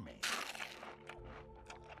 join me.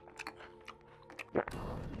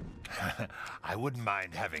 I wouldn't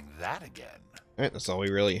mind having that again. Alright, that's all we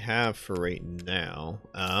really have for right now.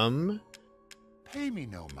 Pay me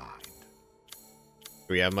no mind.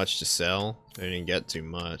 Do we have much to sell? I didn't get too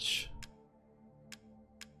much.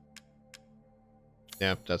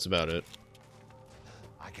 Yep, that's about it.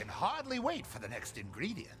 I can hardly wait for the next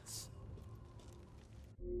ingredients.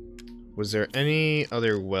 Was there any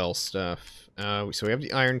other well stuff? So we have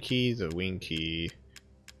the iron key, the wing key.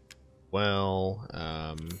 Well,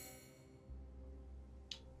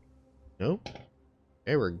 nope.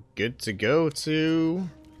 Okay, we're good to go to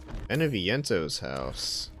Beneviento's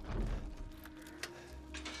house.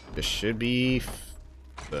 This should be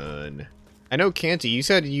fun. I know, Canty, you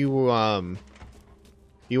said you weren't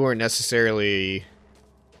necessarily,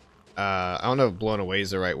 I don't know if blown away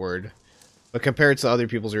is the right word, but compared to other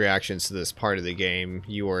people's reactions to this part of the game,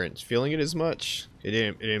 you weren't feeling it as much. It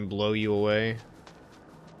didn't blow you away.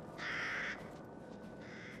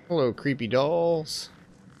 Hello, creepy dolls.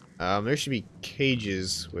 There should be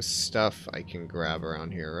cages with stuff I can grab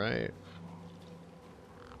around here, right?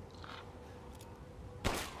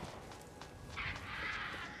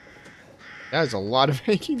 That is a lot of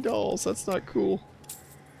hanging dolls. That's not cool.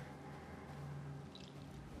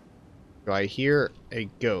 Do I hear a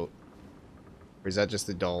goat? Or is that just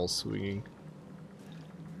the dolls swinging?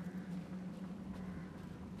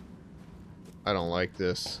 I don't like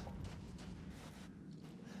this.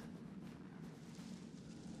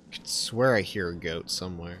 I could swear I hear a goat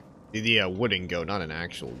somewhere. The wooden goat, not an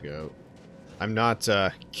actual goat. I'm not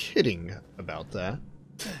kidding about that.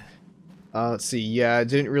 Let's see. Yeah, it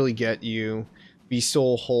didn't really get you. Be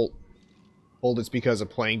Soul Hold it's because of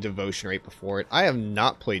playing Devotion right before it. I have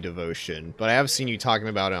not played Devotion, but I have seen you talking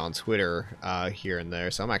about it on Twitter here and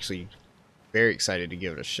there, so I'm actually very excited to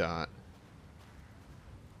give it a shot.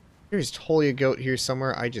 There's totally a goat here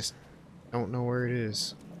somewhere. I just don't know where it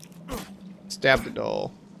is. Stab the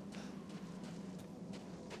doll.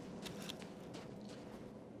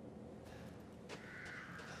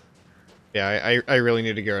 Yeah, I really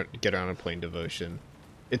need to get around and playing Devotion.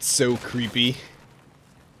 It's so creepy.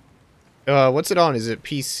 What's it on? Is it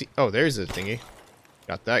PC? Oh, there's the thingy.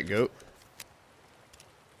 Got that goat.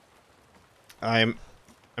 I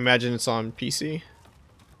imagine it's on PC.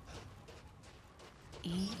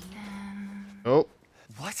 Oh.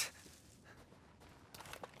 What?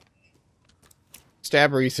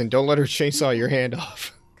 Stab her, Ethan. Don't let her chainsaw your hand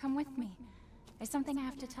off. Come with me. There's something I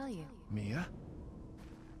have to tell you. Mia?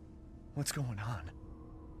 What's going on?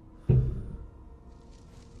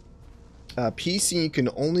 PC, you can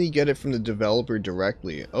only get it from the developer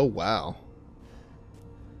directly. Oh, wow.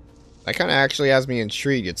 That kind of actually has me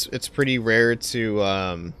intrigued. It's pretty rare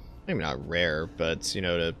to, maybe not rare, but, you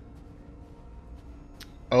know, to...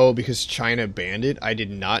 Oh, because China banned it? I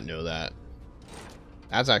did not know that.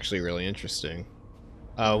 That's actually really interesting.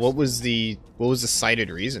 What was the cited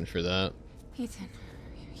reason for that? Ethan,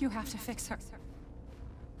 you have to fix her.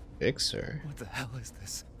 Fix her? What the hell is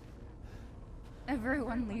this?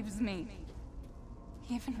 Everyone leaves me.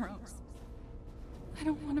 Even Rose. I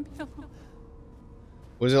don't want to be alone.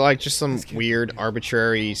 Was it like just some weird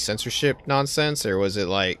arbitrary censorship nonsense, or was it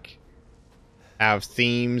like have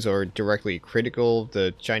themes or directly critical of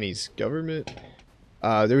the Chinese government?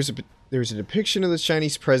 There was a depiction of the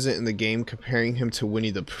Chinese president in the game comparing him to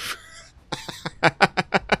Winnie the Pooh.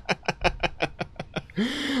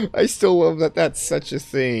 I still love that that's such a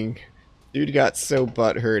thing. Dude got so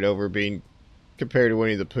butthurt over being compared to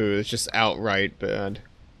Winnie the Pooh. It's just outright bad.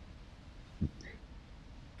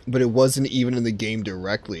 But it wasn't even in the game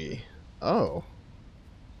directly. Oh.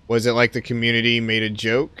 Was it like the community made a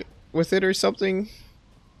joke with it or something?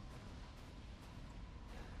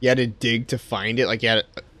 You had to dig to find it, like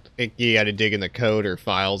you had to dig in the code or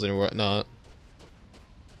files and whatnot.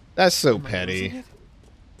 That's so petty.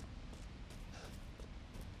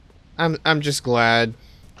 I'm just glad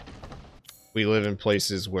we live in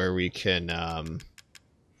places where we can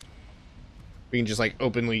just like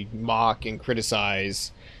openly mock and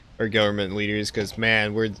criticize our government leaders, because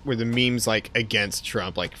man, we're the memes like against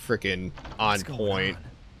Trump like freaking on point.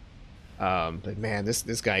 But man,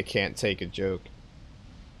 this guy can't take a joke.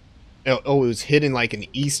 Oh, it was hidden like an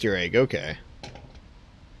Easter egg. Okay.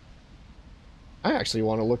 I actually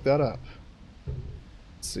want to look that up.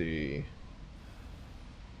 Let's see.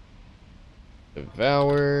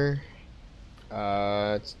 Devour.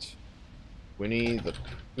 Winnie the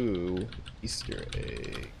Pooh Easter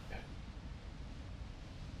egg.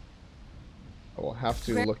 I will have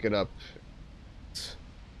to look it up.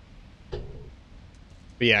 But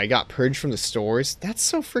yeah, I got purged from the stores. That's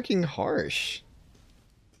so freaking harsh.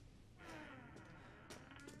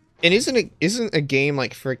 And isn't a game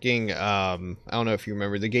like freaking I don't know if you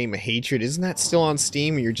remember the game Hatred, isn't that still on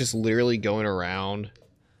Steam? You're just literally going around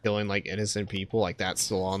killing like innocent people, like that's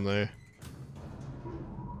still on there.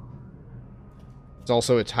 It's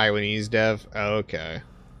also a Taiwanese dev. Oh, okay.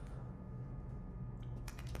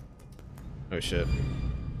 Oh shit.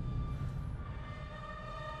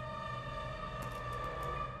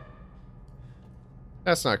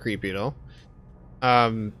 That's not creepy at all.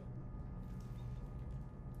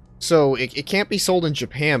 So it can't be sold in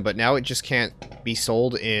Japan, but now it just can't be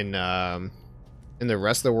sold in the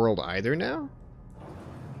rest of the world either now?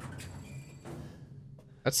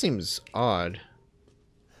 That seems odd.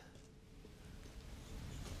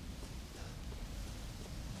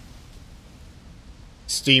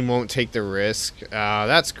 Steam won't take the risk.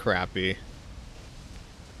 That's crappy.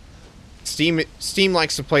 Steam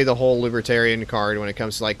likes to play the whole libertarian card when it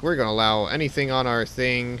comes to like, we're gonna allow anything on our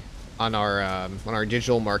thing, on our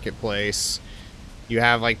digital marketplace. You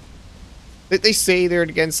have like, they say they're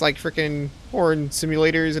against like freaking porn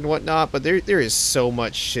simulators and whatnot, but there is so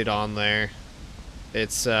much shit on there.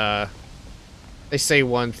 It's they say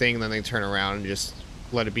one thing, then they turn around and just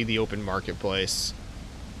let it be the open marketplace.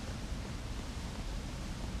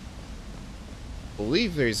 I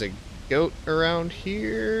believe there's a goat around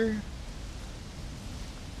here.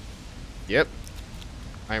 Yep.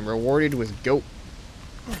 I'm rewarded with goat.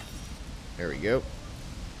 There we go.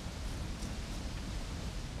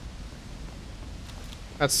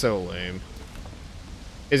 That's so lame.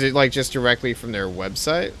 Is it like just directly from their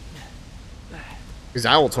website? Because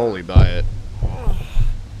I will totally buy it.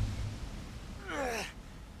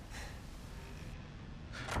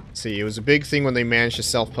 See, it was a big thing when they managed to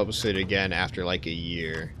self-publish it again after like a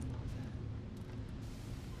year.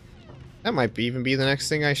 That might even be the next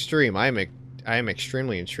thing I stream. I am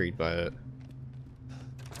extremely intrigued by it.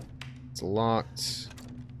 It's locked.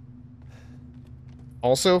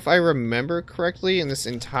 Also, if I remember correctly, in this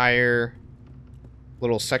entire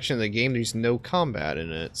little section of the game, there's no combat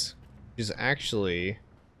in it. Which is actually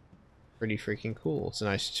pretty freaking cool. It's a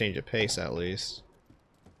nice change of pace, at least.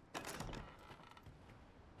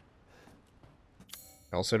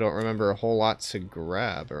 I also don't remember a whole lot to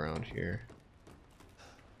grab around here.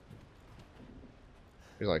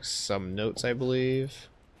 There's like some notes, I believe.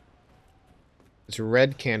 It's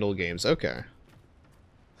Red Candle Games. Okay.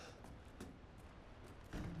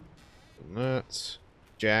 Nuts.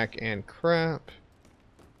 Jack and crap.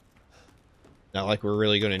 Not like we're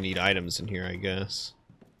really going to need items in here, I guess.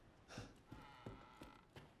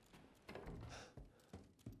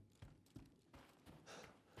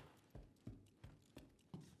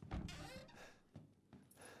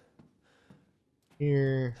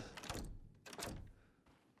 Here.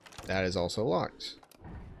 That is also locked.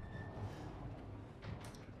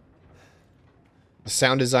 The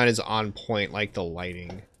sound design is on point, like the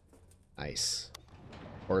lighting. Nice.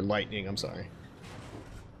 Or lightning, I'm sorry.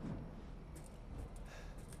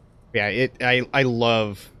 Yeah, I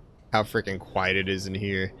love how freaking quiet it is in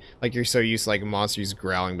here. Like, you're so used to like monsters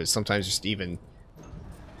growling, but sometimes just even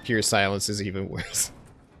pure silence is even worse.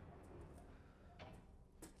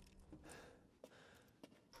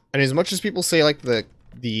 And as much as people say like the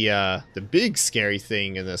big scary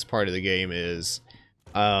thing in this part of the game is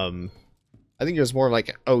I think it was more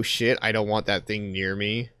like, oh shit, I don't want that thing near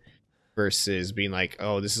me, versus being like,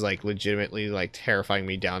 oh, this is like legitimately like terrifying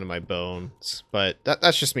me down to my bones. But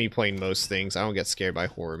that's just me playing most things. I don't get scared by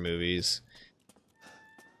horror movies.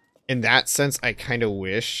 In that sense, I kind of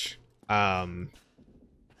wish I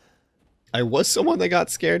was someone that got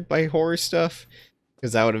scared by horror stuff,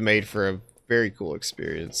 because that would have made for a very cool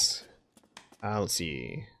experience. Let's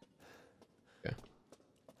see. Yeah.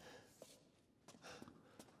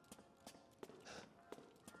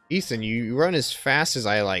 Ethan, you run as fast as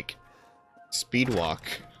I, like, speed walk.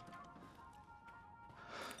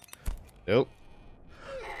 Nope.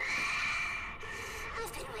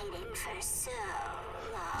 I've been waiting for so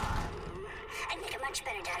long. I'd make a much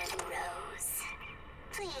better daughter than Rose.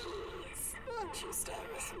 Please, won't you stay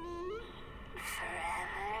with me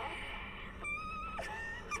forever?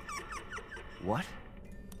 What?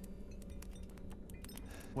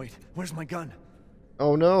 Wait, where's my gun?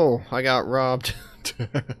 Oh no, I got robbed.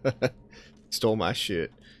 Stole my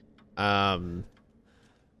shit. What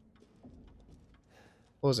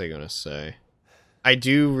was I gonna say? I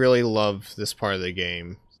do really love this part of the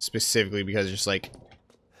game, specifically because it's just like,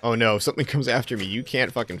 oh no, if something comes after me, you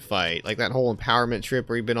can't fucking fight. Like that whole empowerment trip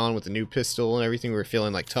we've been on with the new pistol and everything, we're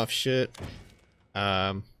feeling like tough shit.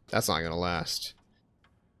 That's not gonna last.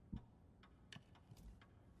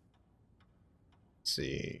 Let's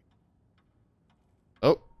see.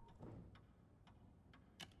 Oh.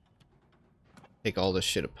 Take all this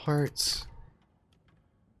shit apart.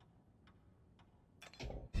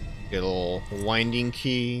 Get a little winding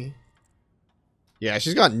key. Yeah,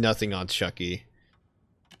 she's got nothing on Chucky.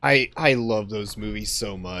 I love those movies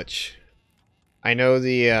so much. I know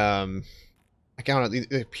the I don't know,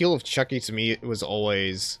 the appeal of Chucky to me was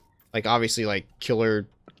always like obviously like killer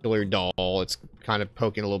doll. It's kind of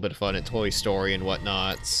poking a little bit of fun at Toy Story and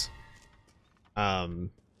whatnots.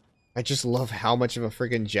 I just love how much of a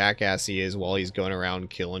freaking jackass he is while he's going around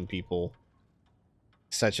killing people.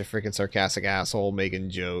 Such a freaking sarcastic asshole making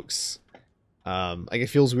jokes. Like it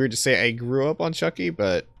feels weird to say I grew up on Chucky,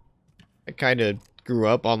 but I kind of grew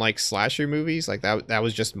up on like slasher movies. Like that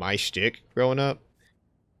was just my shtick growing up.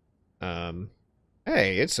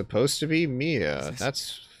 Hey, it's supposed to be Mia.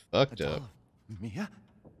 That's fucked up. Mia?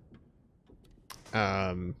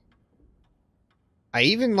 I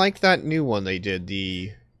even like that new one they did,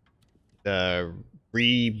 the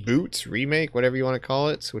reboot, remake, whatever you want to call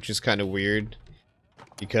it, which is kind of weird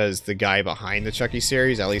because the guy behind the Chucky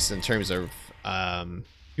series, at least in terms of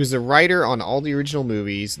he was the writer on all the original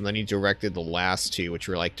movies, and then he directed the last two, which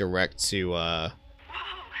were like direct to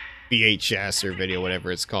VHS or video,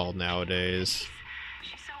 whatever it's called nowadays.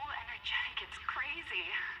 She's so energetic, it's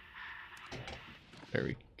crazy. There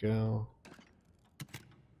we go.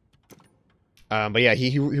 But yeah,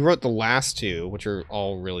 he wrote the last two, which are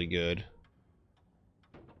all really good.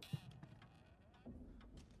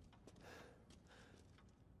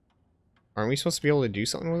 Aren't we supposed to be able to do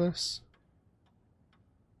something with this?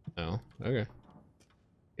 No. Okay.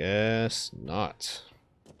 Guess not.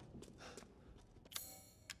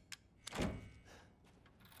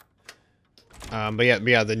 But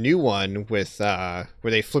yeah, the new one with where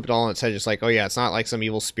they flip it all on its head, just like, oh yeah, it's not like some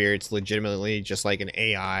evil spirits, legitimately just like an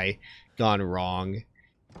AI gone wrong.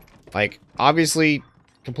 Like, obviously,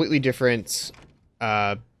 completely different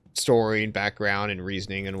story and background and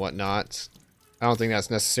reasoning and whatnot. I don't think that's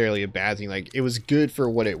necessarily a bad thing. Like, it was good for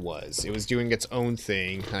what it was. It was doing its own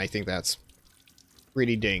thing, and I think that's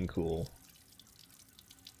pretty dang cool.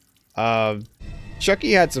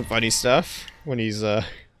 Chucky had some funny stuff when he's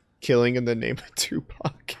killing in the name of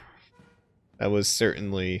Tupac. That was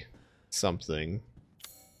certainly something.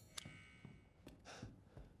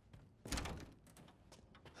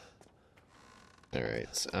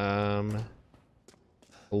 Alright,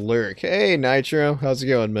 Lyric. Hey, Nitro. How's it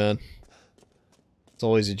going, man? It's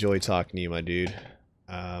always a joy talking to you, my dude.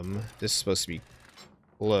 This is supposed to be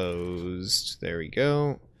closed. There we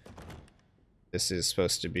go. This is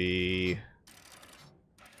supposed to be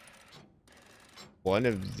one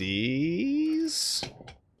of these?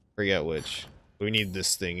 Forget which. We need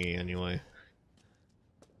this thingy anyway.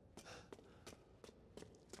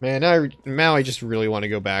 Man, now I just really want to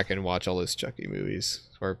go back and watch all those Chucky movies.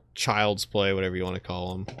 Or Child's Play, whatever you want to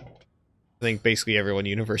call them. I think basically everyone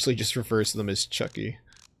universally just refers to them as Chucky.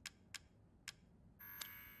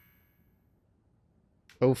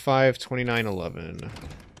 05-29-11.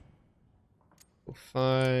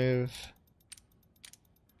 05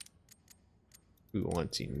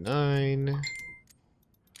 29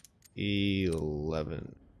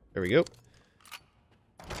 11. There we go.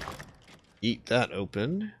 Eat that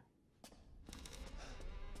open.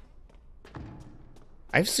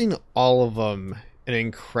 I've seen all of them an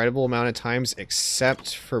incredible amount of times,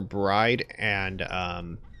 except for Bride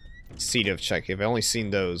and Seed of Chucky. I've only seen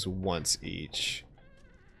those once each.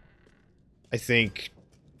 I think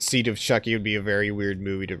Seed of Chucky would be a very weird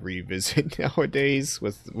movie to revisit nowadays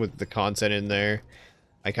with the content in there.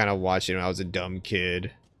 I kind of watched it when I was a dumb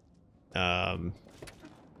kid. You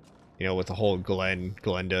know, with the whole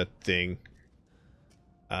Glenda thing.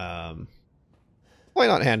 Probably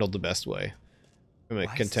not handled the best way from a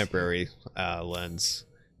contemporary lens.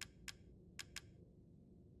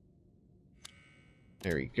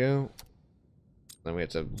 There we go. Then we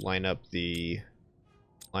have to line up the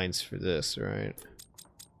lines for this, right?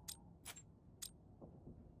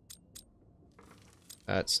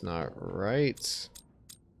 That's not right.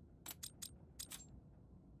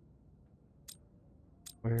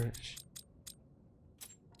 Where?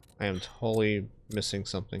 I am totally missing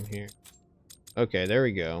something here. Okay, there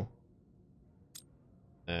we go.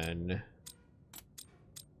 And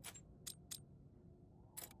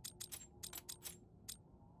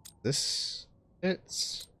this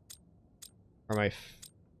fits. Or my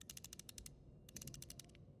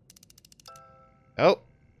oh,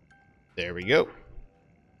 there we go.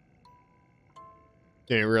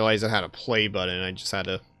 Didn't realize I had a play button. I just had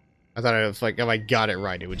to. I thought if I got it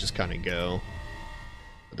right, it would just kind of go.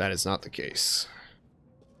 But that is not the case.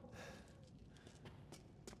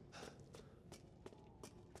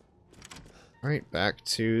 All right, back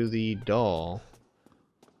to the doll.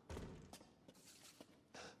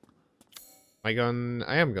 I am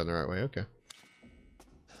going the right way. Okay.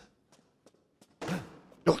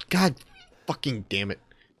 Oh God, fucking damn it!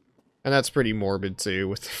 And that's pretty morbid too.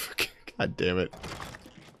 With the fucking God damn it!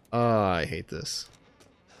 I hate this.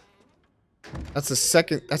 That's the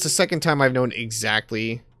second time I've known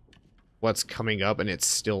exactly what's coming up, and it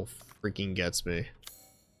still freaking gets me.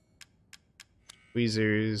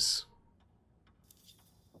 Tweezers.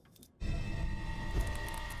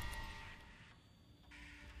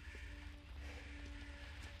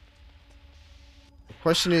 The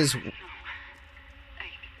question is, I can't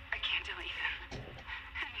do anything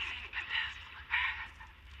but this.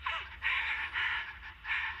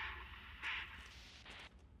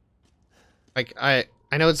 like, I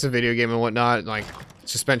know it's a video game and whatnot, like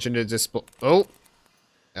suspension to disbelief. Oh,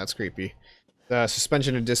 that's creepy. The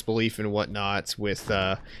suspension of disbelief and whatnot. With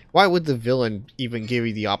why would the villain even give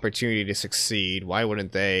you the opportunity to succeed? Why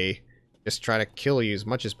wouldn't they just try to kill you as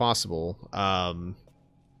much as possible? I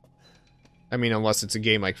mean, unless it's a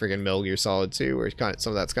game like friggin' Metal Gear Solid 2, where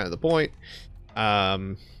some of that's kind of the point.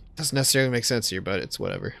 Doesn't necessarily make sense here, but it's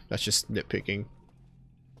whatever. That's just nitpicking.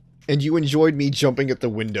 And you enjoyed me jumping at the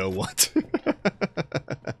window, what?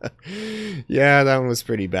 Yeah, that one was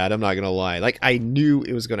pretty bad, I'm not gonna lie. Like, I knew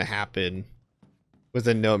it was gonna happen. With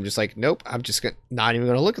a no, I'm just like, nope, I'm just not even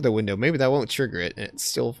gonna look at the window. Maybe that won't trigger it, and it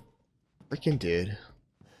still freaking did.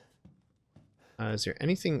 Is there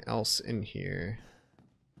anything else in here?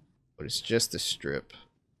 But it's just a strip.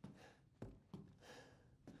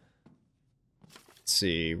 Let's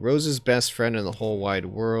see. Rose's best friend in the whole wide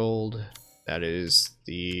world. That is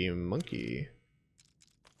the monkey.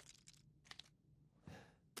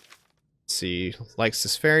 Let's see. Likes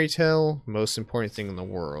this fairy tale. Most important thing in the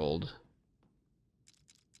world.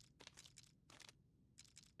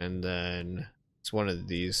 And then it's one of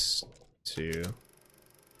these two.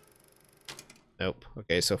 Nope.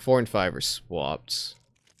 Okay, so 4 and 5 are swapped.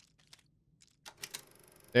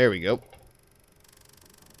 There we go.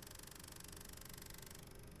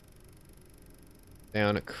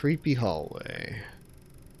 Down a creepy hallway.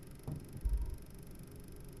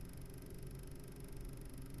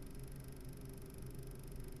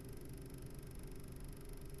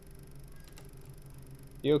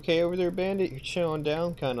 You okay over there, Bandit? You're chilling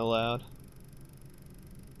down kinda loud.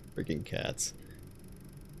 Freaking cats.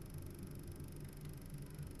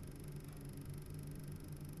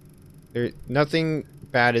 Nothing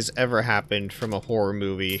bad has ever happened from a horror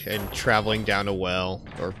movie and traveling down a well,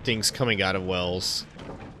 or things coming out of wells.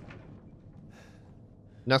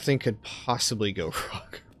 Nothing could possibly go wrong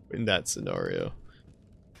in that scenario.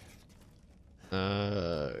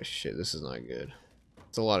 Shit, this is not good.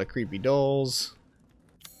 It's a lot of creepy dolls.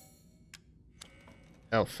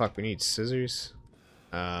 Oh fuck, we need scissors.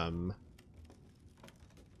 Don't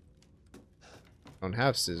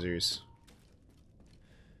have scissors.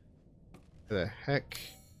 The heck?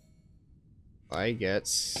 I get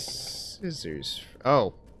scissors.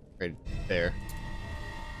 Oh, right there.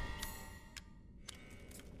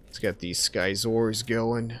 Let's get these Skyzors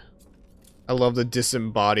going. I love the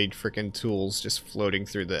disembodied freaking tools just floating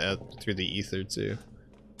through the ether too.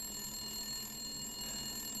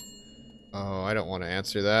 Oh, I don't want to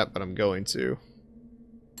answer that, but I'm going to.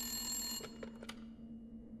 Please,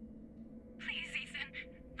 Ethan,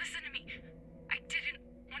 listen to me. I didn't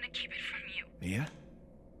want to keep it from you. Mia?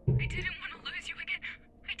 I didn't want to lose you again.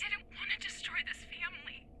 I didn't want to destroy this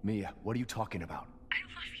family. Mia, what are you talking about? I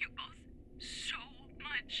love you both so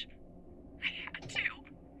much. I had to.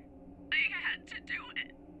 I had to do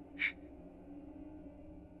it.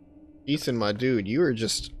 Ethan, my dude, you are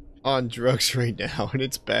just on drugs right now, and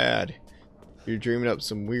it's bad. You're dreaming up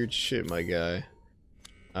some weird shit, my guy.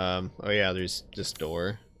 Oh yeah, there's this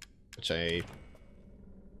door, which I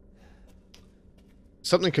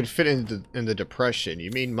Something could fit in the depression.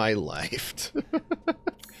 You mean my life?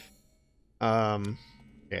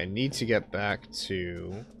 Okay, I need to get back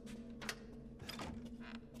to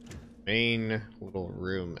main little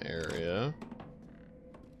room area.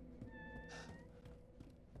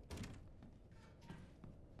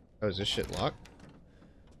 Oh, is this shit locked?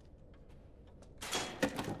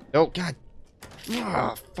 Oh, God.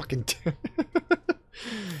 Ah, fucking.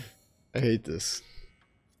 I hate this.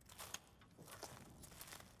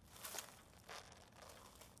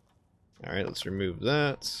 Alright, let's remove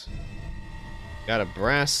that. Got a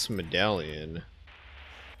brass medallion.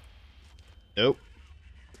 Nope.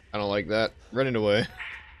 I don't like that. Running away.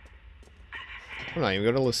 I'm not even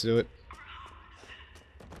gonna listen to it.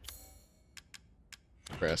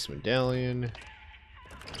 Brass medallion.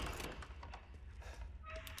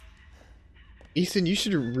 Ethan, you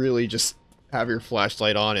should really just have your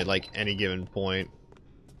flashlight on at like any given point.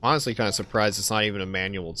 Honestly, kind of surprised it's not even a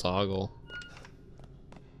manual toggle.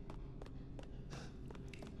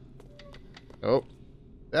 Oh,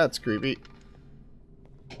 that's creepy.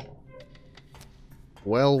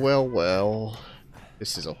 Well, well, well.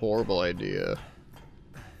 This is a horrible idea.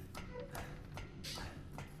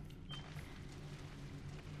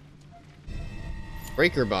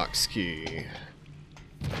 Breaker box key.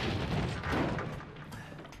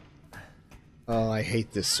 Oh, I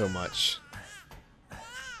hate this so much.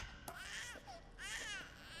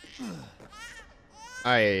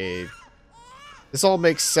 This all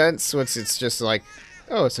makes sense once it's just like,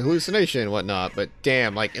 oh, it's a hallucination and whatnot, but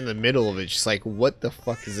damn, like in the middle of it, just like, what the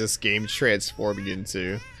fuck is this game transforming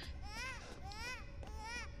into?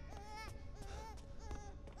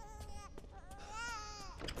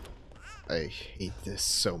 I hate this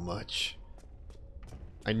so much.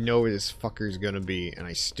 I know where this fucker's gonna be, and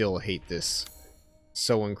I still hate this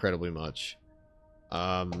so incredibly much.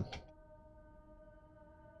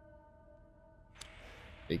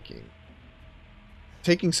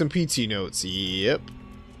 Taking some PT notes, yep.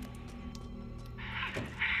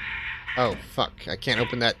 Oh, fuck. I can't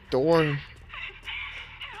open that door.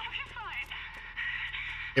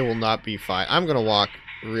 It will not be fine. I'm gonna walk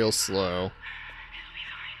real slow.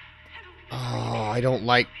 Oh, I don't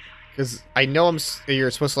like... Because I know you're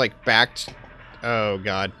supposed to, like, oh,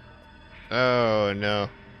 God. Oh, no.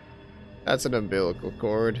 That's an umbilical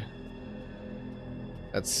cord.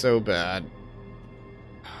 That's so bad.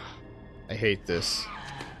 I hate this.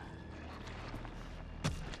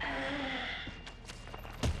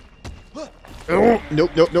 Oh,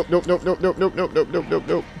 nope, nope, nope, nope, nope, nope, nope, nope, nope, nope, nope, nope,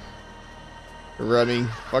 nope. Running.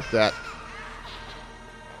 Fuck that.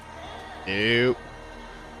 Nope.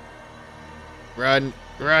 Run,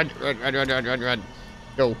 run, run, run, run, run, run, run.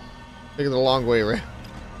 Go. Take it the long way around.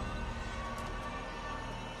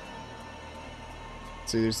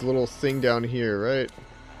 See, there's a little thing down here, right?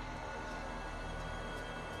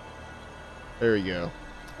 There we go.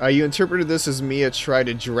 You interpreted this as Mia tried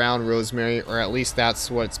to drown Rosemary, or at least that's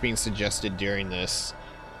what's being suggested during this.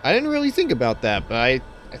 I didn't really think about that, but I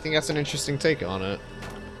think that's an interesting take on it.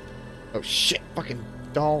 Oh shit, fucking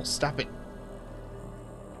doll, stop it.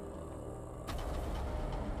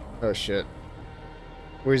 Oh shit.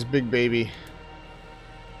 Where's Big Baby?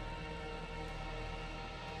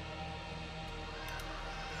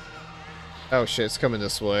 Oh shit, it's coming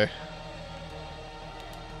this way.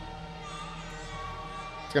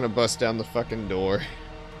 It's gonna bust down the fucking door.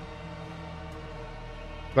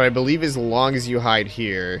 But I believe as long as you hide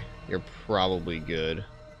here, you're probably good.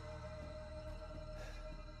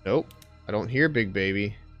 Nope. I don't hear Big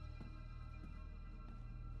Baby.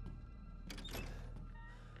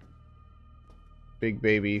 Big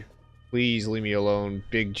Baby. Please leave me alone.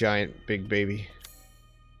 Big giant Big Baby.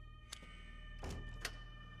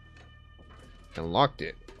 Unlocked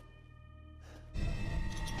it.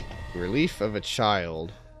 Relief of a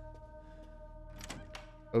child.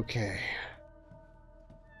 Okay.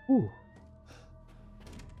 Whew.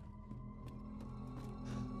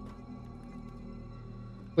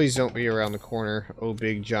 Please don't be around the corner, oh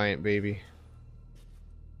big giant baby.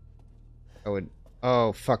 I would...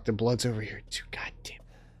 Oh, fuck, the blood's over here too, god damn.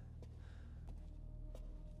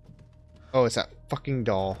 Oh, it's that fucking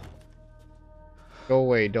doll. Go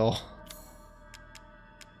away, doll.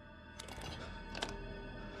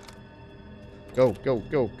 Go, go,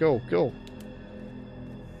 go, go, go.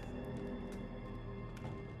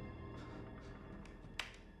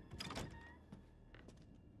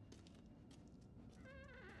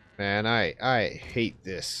 Man, I hate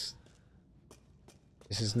this.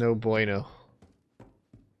 This is no bueno.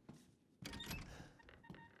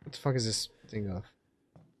 What the fuck is this thing of?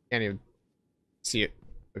 Can't even see it.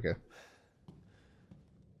 Okay.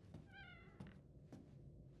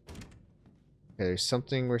 Okay, there's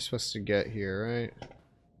something we're supposed to get here, right?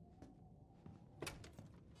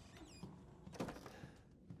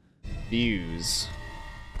 Fuse.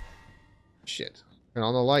 Shit. Turn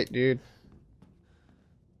on the light, dude.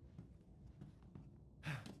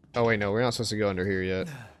 Oh wait, no, we're not supposed to go under here yet.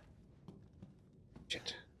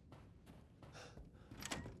 Shit.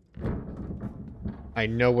 I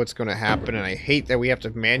know what's gonna happen, and I hate that we have to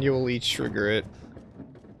manually trigger it.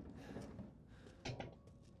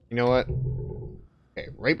 You know what? Okay,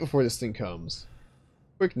 right before this thing comes.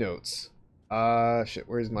 Quick notes. Shit,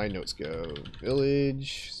 where's my notes go?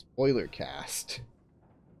 Village, spoiler cast.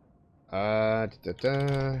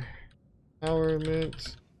 Empowerment.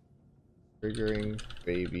 Triggering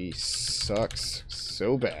baby sucks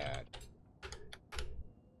so bad.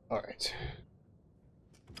 Alright.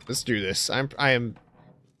 Let's do this. I am...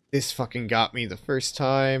 This fucking got me the first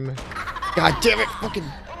time. God damn it, fucking...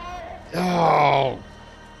 Oh!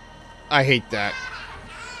 I hate that.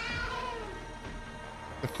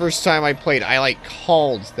 The first time I played, I like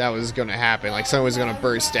called that was gonna happen. Like someone was gonna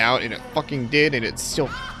burst out, and it fucking did, and it still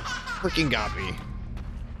freaking got me.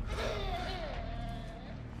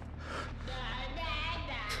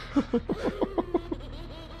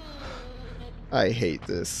 I hate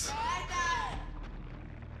this.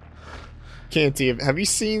 Canty, have you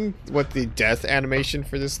seen what the death animation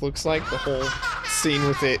for this looks like? The whole scene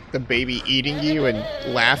with it, the baby eating you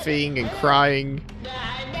and laughing and crying.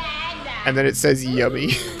 And then it says yummy.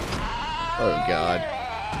 Oh god.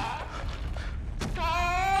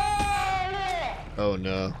 Oh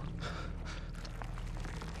no.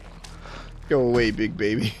 Go away, big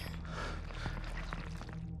baby.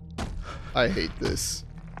 I hate this.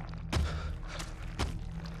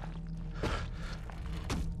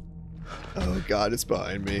 Oh god, it's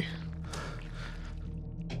behind me.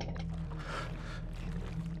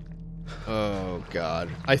 Oh god.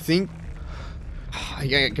 I think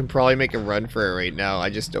I can probably make a run for it right now. I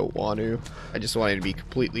just don't want to. I just want it to be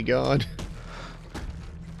completely gone.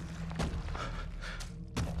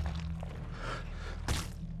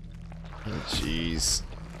 Oh jeez.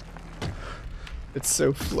 It's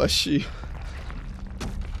so fleshy.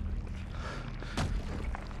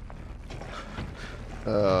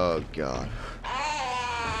 Oh god.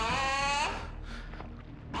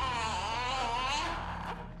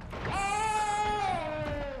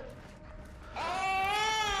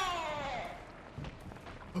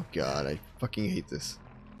 Oh god, I fucking hate this.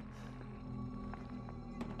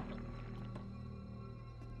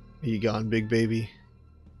 Are you gone, big baby?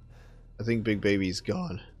 I think big baby's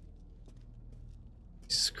gone.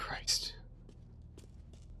 Jesus Christ.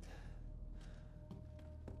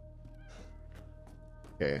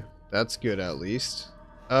 Okay, that's good at least.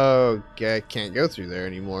 Oh, okay, I can't go through there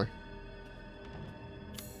anymore.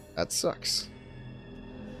 That sucks.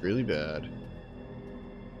 Really bad.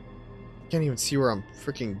 Can't even see where I'm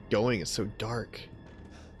freaking going, it's so dark.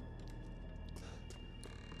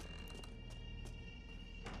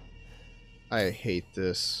 I hate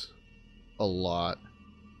this a lot.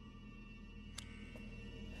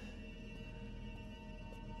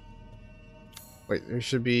 Wait, there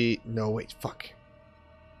should be... No, wait, fuck.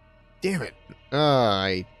 Damn it.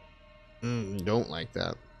 I don't like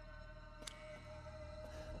that.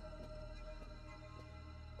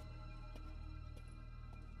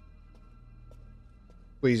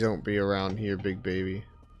 Please don't be around here, big baby.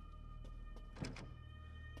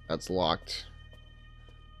 That's locked.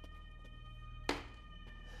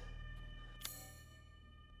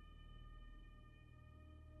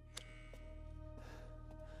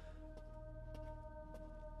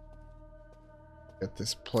 Get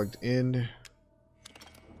this plugged in.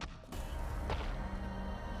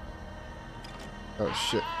 Oh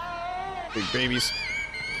shit. Big babies.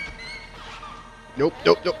 Nope,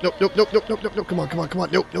 nope, nope, nope, nope, nope, nope, nope, nope, nope. Come on, come on, come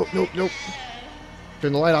on. Nope, nope, nope, nope.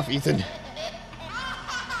 Turn the light off, Ethan.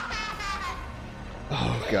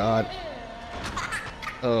 Oh god.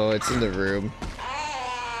 Oh, it's in the room.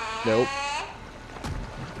 Nope.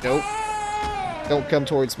 Nope. Don't come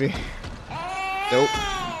towards me. Nope.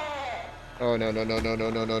 Oh no no no no no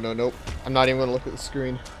no no no nope. I'm not even gonna look at the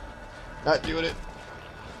screen. Not doing it.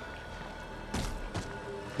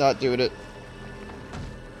 Not doing it.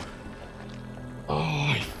 Oh,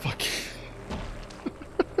 I fucking...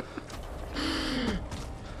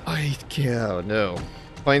 I can't... Oh, no.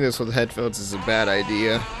 Playing this with headphones is a bad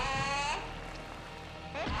idea.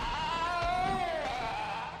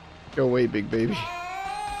 Go away, big baby.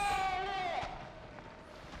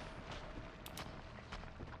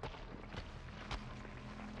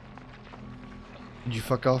 Did you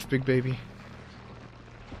fuck off, big baby?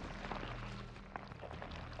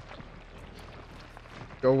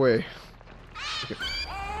 Go away. Okay.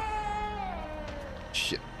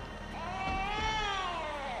 Shit.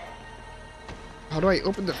 How do I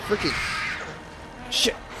open the freaking...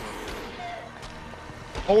 Shit.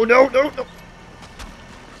 Oh, no, no, no.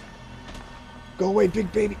 Go away,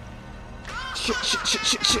 big baby. Shit, shit, shit,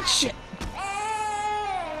 shit, shit, shit.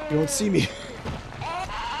 You don't see me.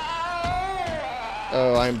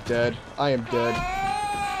 Oh, I'm dead. I am dead.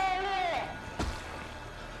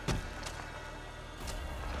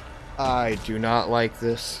 I do not like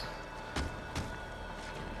this.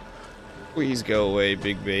 Please go away,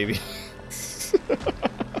 big baby.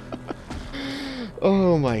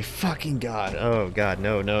 Oh my fucking god. Oh god,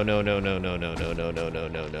 no, no, no, no, no, no, no, no, no, no, no,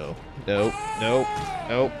 no, no. Nope, nope,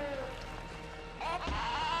 nope.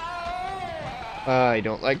 I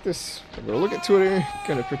don't like this. I'm gonna look at Twitter,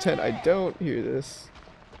 gonna pretend I don't hear this.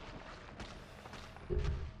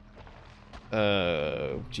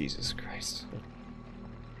 Jesus Christ.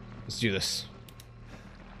 Let's do this.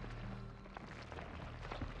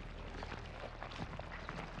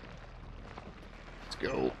 Let's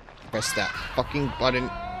go. Press that fucking button.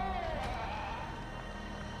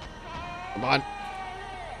 Come on.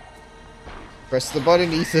 Press the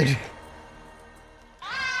button, Ethan.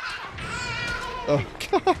 Oh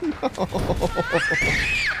god, no.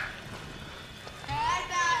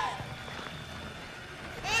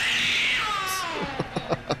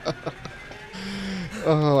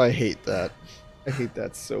 Oh, I hate that. I hate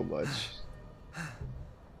that so much.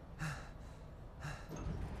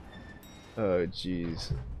 Oh,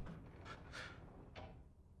 jeez.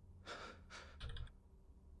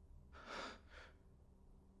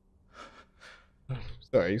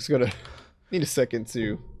 Sorry, just gonna need a second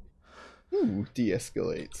to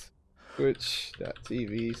de-escalate.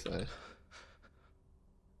 Twitch.tv/.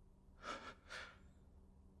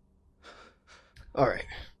 Alright.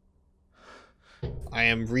 I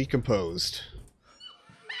am recomposed.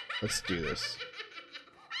 Let's do this.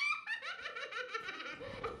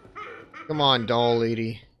 Come on, doll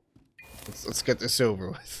lady. Let's get this over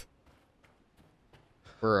with.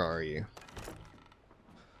 Where are you?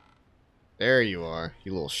 There you are,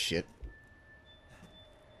 you little shit.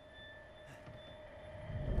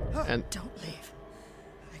 And Don't leave.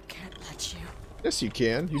 I can't let you. yes, you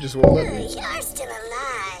can. You just won't let me. You're still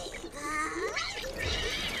alive, huh?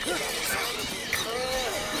 You better find a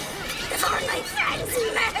clue before my friends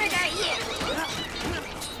murder you.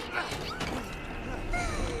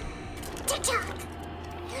 TikTok,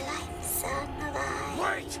 your life song alive.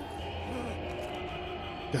 Wait!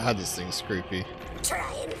 God, this thing's creepy.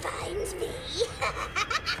 Try and find me.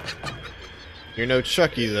 You're no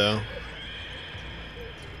Chucky, though.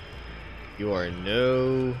 You are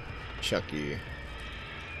no Chucky.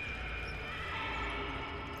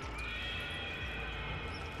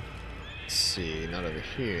 Let's see, not over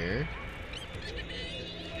here.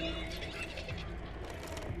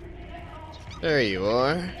 There you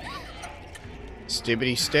are.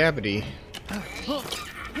 Stibbity stabbity.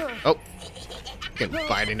 Oh, getting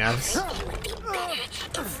biting at us. It would be better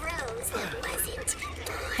if Rose wasn't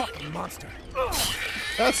Fucking monster.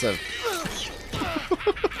 That's a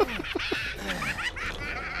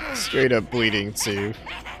straight up bleeding too.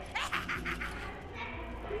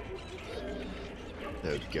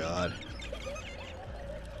 Oh god.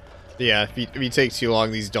 Yeah, if you take too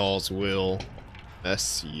long, these dolls will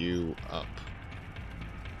mess you up.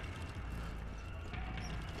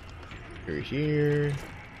 You're here.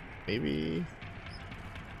 Maybe.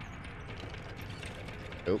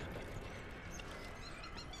 Nope.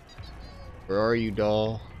 Where are you,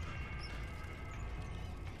 doll?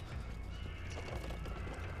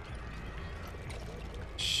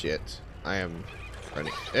 Shit. I am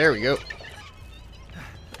running. There we go.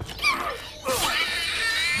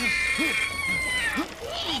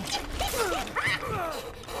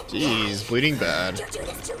 Jeez, bleeding bad. you do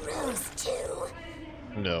this to Rose too.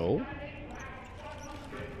 No.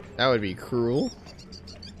 That would be cruel.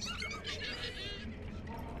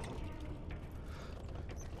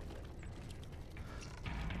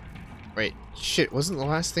 Wait, shit, wasn't the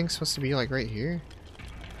last thing supposed to be like right here?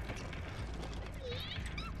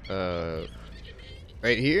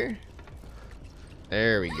 Right here?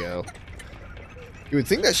 There we go. You would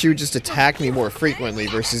think that she would just attack me more frequently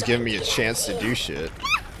versus giving me a chance to do shit.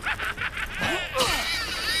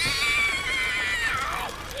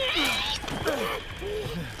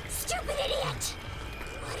 Stupid idiot!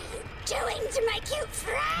 What are you doing to my cute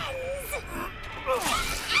friends?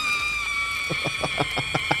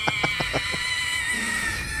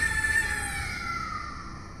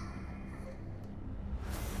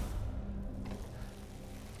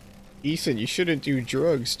 Ethan, you shouldn't do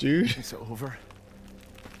drugs, dude. It's over.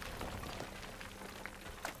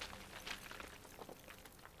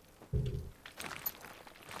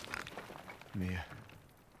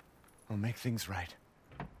 make things right.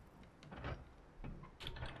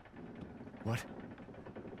 What?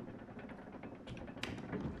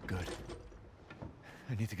 Good.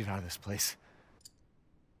 I need to get out of this place.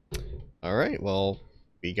 Alright, well,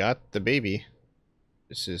 we got the baby.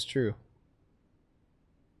 This is true.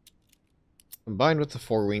 Combined with the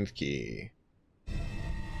four-winged key.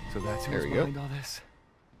 So that's There who's we go. behind all this?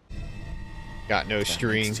 Got no That makes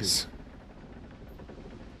strings. two.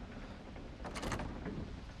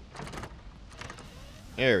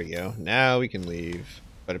 There we go. Now we can leave.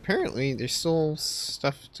 But apparently there's still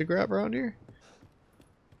stuff to grab around here.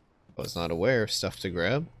 I was not aware of stuff to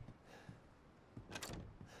grab. I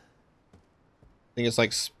think it's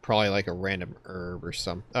like probably like a random herb or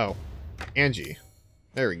some. Oh, Angie.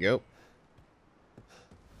 There we go.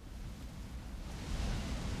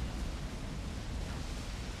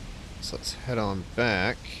 So let's head on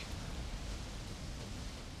back.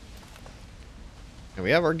 And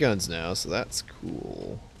we have our guns now, so that's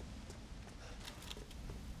cool.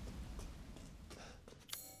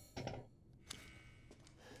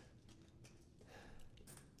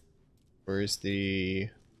 Where's the...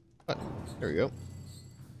 Oh, there we go.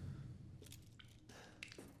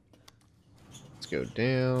 Let's go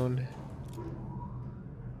down.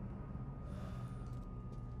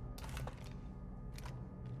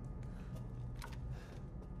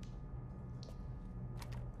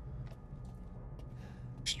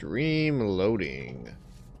 Extreme loading.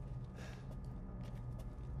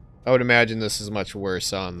 I would imagine this is much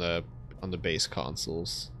worse on the base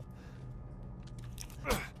consoles.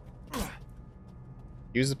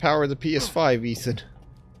 Use the power of the PS5, Ethan.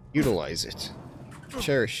 Utilize it.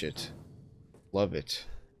 Cherish it. Love it.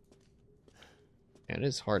 And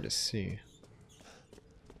it's hard to see.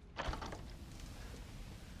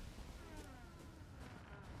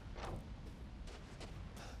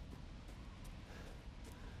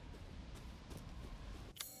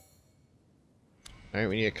 Alright,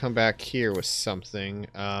 we need to come back here with something.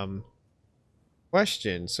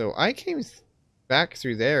 Question. So I came back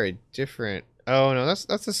through there a different... Oh, no, that's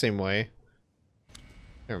the same way.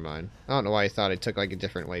 Never mind. I don't know why I thought I took like a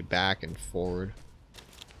different way back and forward.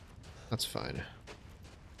 That's fine.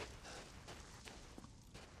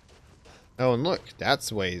 Oh, and look,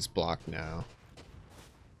 that's way is blocked now.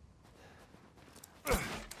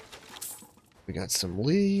 We got some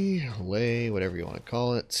lay, whatever you want to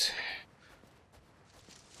call it.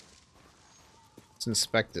 Let's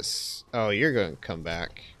inspect this. Oh, you're going to come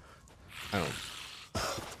back. I don't...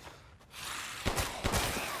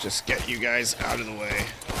 Just get you guys out of the way.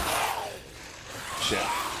 Shit.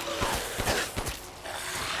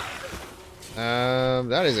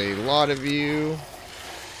 That is a lot of you.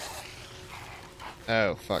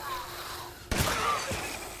 Oh, fuck.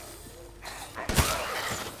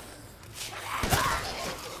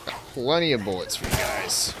 Got plenty of bullets for you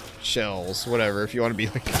guys. Shells, whatever, if you want to be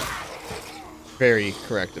like very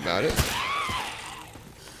correct about it.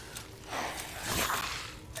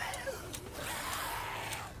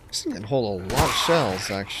 This thing can hold a lot of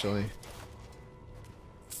shells, actually.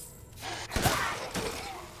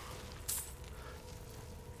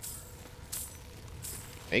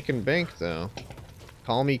 Making bank, though.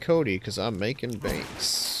 Call me Cody, because I'm making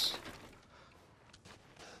banks.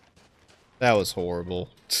 That was horrible.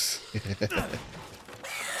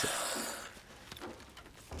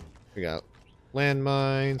 We got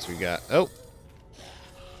landmines, we got... Oh!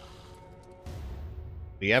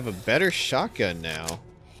 We have a better shotgun now.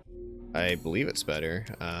 I believe it's better.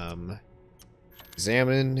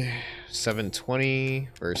 Examine 720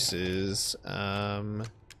 versus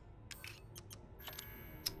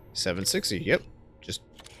 760. Yep, just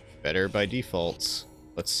better by default.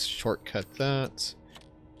 Let's shortcut that.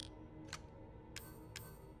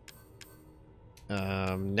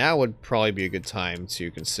 Now would probably be a good time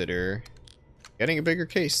to consider getting a bigger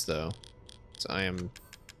case, though. So I am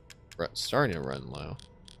starting to run low.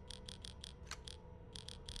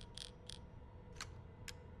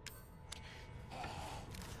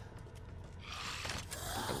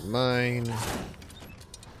 Mine.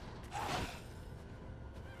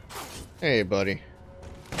 Hey, buddy.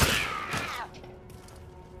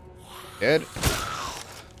 Dead?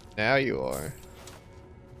 Now you are.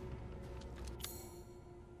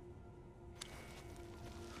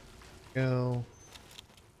 Go.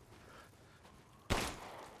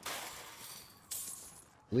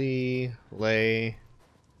 Lay.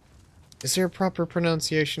 Is there a proper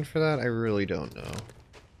pronunciation for that? I really don't know.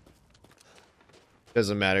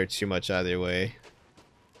 Doesn't matter too much either way.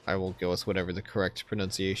 I will go with whatever the correct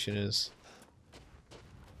pronunciation is.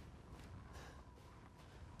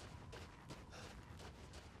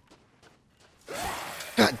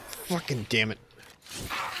 God Fucking damn it.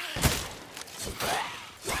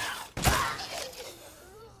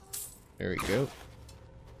 There we go.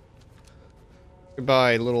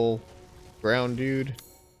 Goodbye, little brown dude.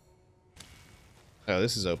 Oh,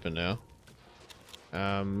 this is open now.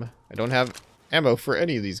 I don't have ammo for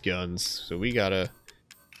any of these guns, so we gotta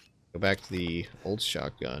go back to the old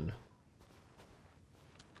shotgun.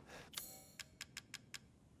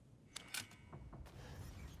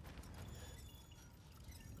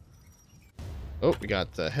 Oh, we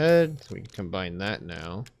got the head, so we can combine that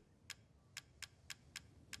now.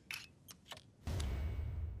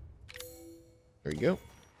 There we go.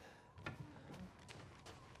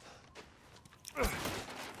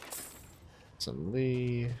 Some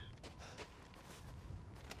Lee. I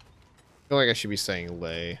feel like I should be saying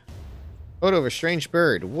lay. Photo of a strange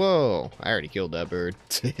bird. Whoa! I already killed that bird.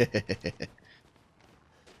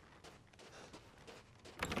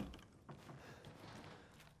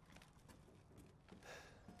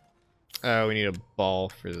 Oh, we need a ball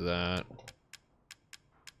for that.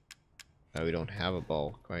 Oh, we don't have a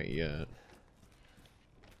ball quite yet.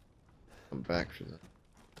 Come back for that.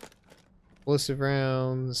 Explosive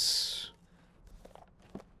rounds.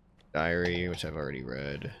 Diary, which I've already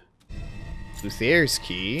read. Luthier's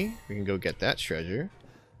key. We can go get that treasure.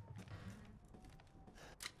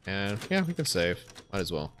 And yeah, we can save. Might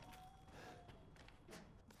as well.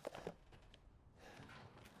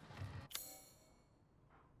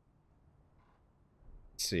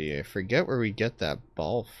 Let's see, I forget where we get that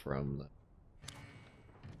ball from.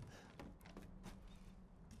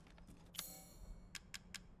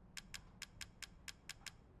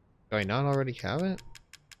 Do I not already have it?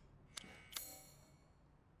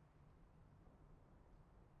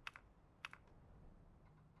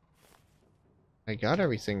 I got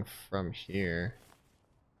everything from here.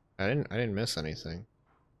 I didn't miss anything.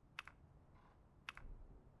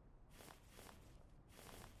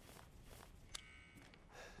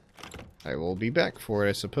 I will be back for it,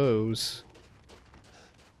 I suppose.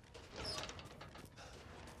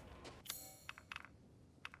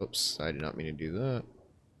 Oops, I did not mean to do that.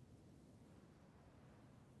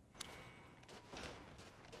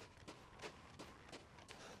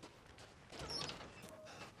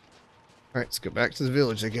 Alright, let's go back to the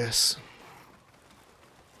village, I guess.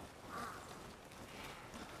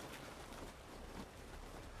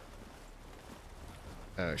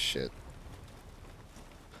 Oh shit.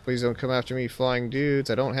 Please don't come after me, flying dudes.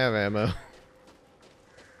 I don't have ammo.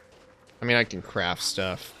 I mean, I can craft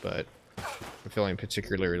stuff, but I'm feeling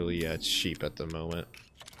particularly cheap at the moment.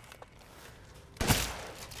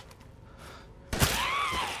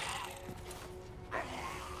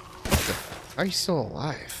 How are you still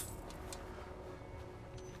alive?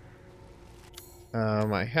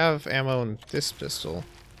 I have ammo in this pistol.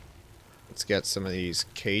 Let's get some of these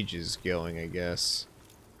cages going, I guess.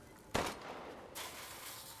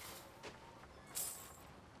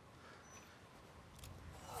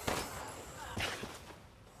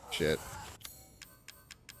 Shit.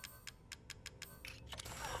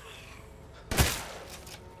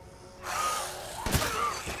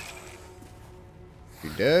 You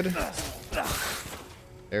dead?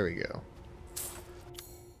 There we go.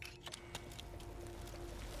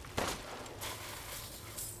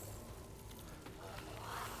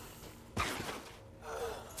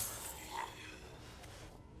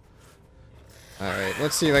 Alright,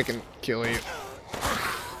 let's see if I can kill you.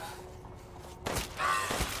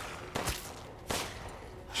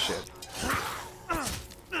 Shit.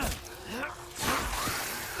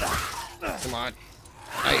 Come on.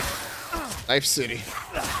 Knife. Knife City.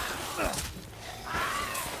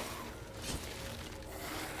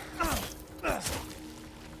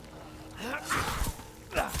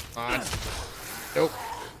 Come on. Nope.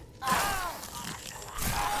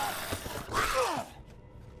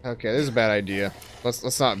 Okay, this is a bad idea.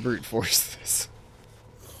 Let's not brute force this.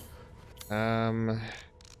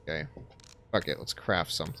 Okay. Fuck it, let's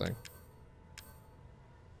craft something.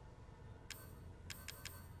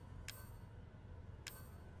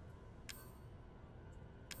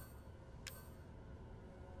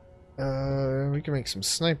 We can make some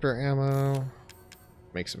sniper ammo.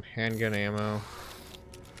 Make some handgun ammo.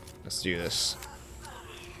 Let's do this.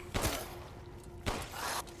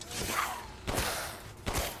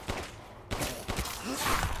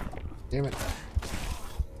 Damn it.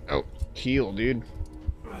 Oh, heal, dude.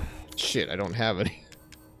 Shit, I don't have any.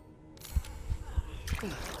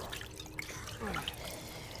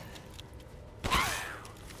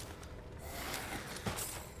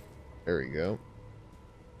 There we go.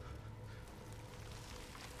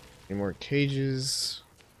 Any more cages?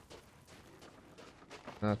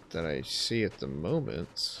 Not that I see at the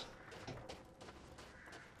moment.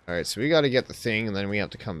 Alright, so we gotta get the thing, and then we have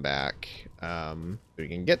to come back. We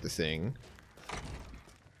can get the thing.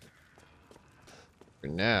 For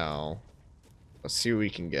now, let's see what we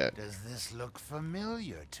can get. Does this look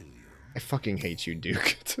familiar to you? I fucking hate you,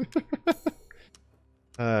 Duke.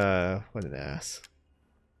 What an ass.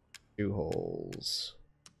 2 holes.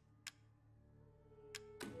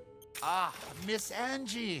 Ah, Miss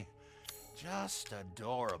Angie. Just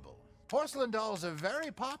adorable. Porcelain dolls are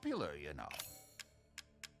very popular, you know.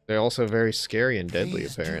 They're also very scary and deadly,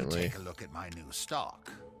 Please apparently. do take a look at my new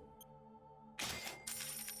stock. There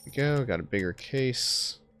we go, got a bigger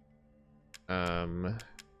case. Don't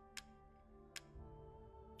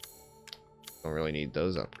really need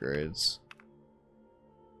those upgrades.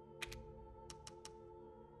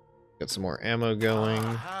 Got some more ammo going.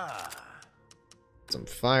 Aha. Some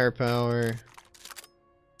firepower.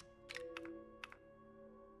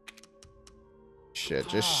 Shit,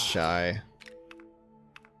 just shy.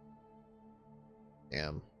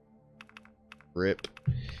 Damn. Rip.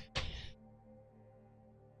 We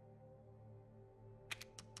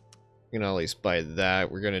can at least buy that.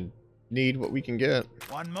 We're gonna need what we can get.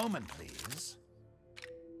 One moment, please.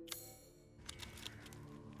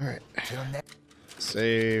 Alright. Till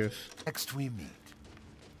Save. next we meet.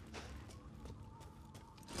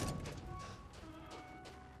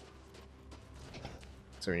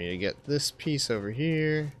 So we need to get this piece over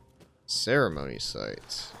here. Ceremony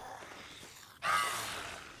site.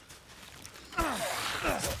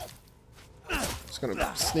 Just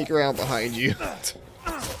gonna sneak around behind you.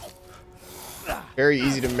 Very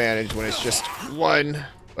easy to manage when it's just one,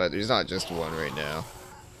 but there's not just one right now.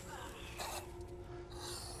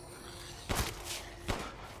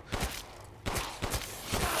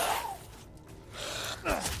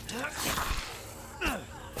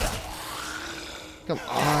 Come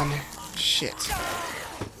on. Shit.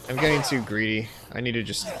 I'm getting too greedy. I need to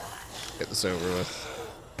just get this over with.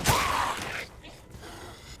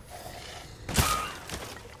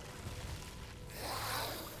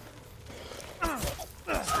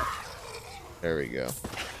 There we go.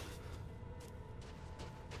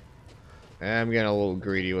 I'm getting a little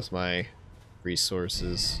greedy with my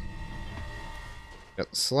resources.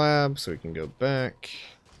 Got the slab so we can go back.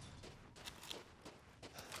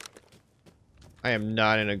 I am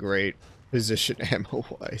not in a great position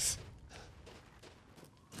ammo-wise.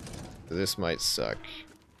 So this might suck.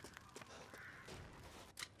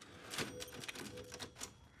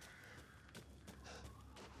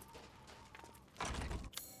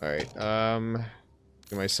 Alright,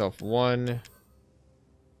 give myself one. And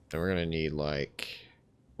we're gonna need like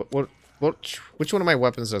which one of my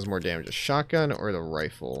weapons does more damage? A shotgun or the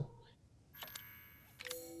rifle?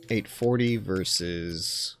 840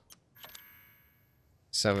 versus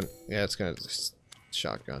 7. Yeah, it's gonna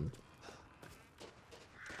shotgun.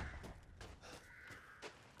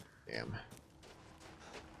 Damn.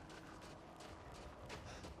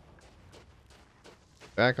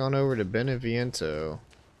 Back on over to Beneviento.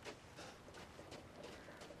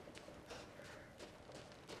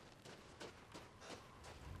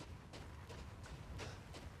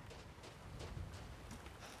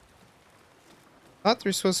 Thought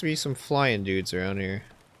there's supposed to be some flying dudes around here.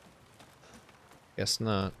 Guess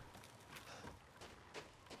not.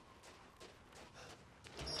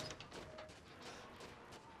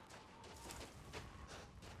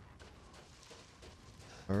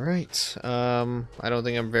 Alright, I don't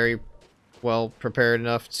think I'm very well prepared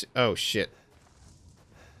enough to— oh shit.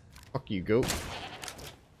 Fuck you, goat.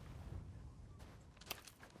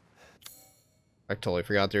 I totally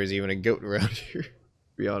forgot there was even a goat around here, to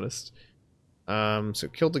be honest. So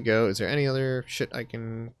killed the goat. Is there any other shit I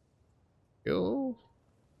can kill?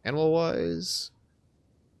 Animal-wise?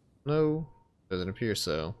 No, doesn't appear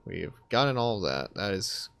so. We've gotten all of that. That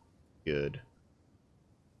is good.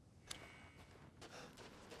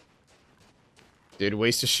 Did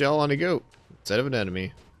waste a shell on a goat instead of an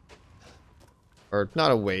enemy. Or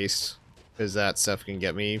not a waste, because that stuff can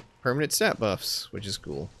get me permanent stat buffs, which is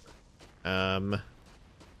cool. Alright.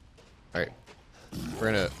 We're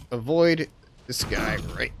gonna avoid this guy,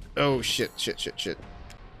 right? Oh shit, shit.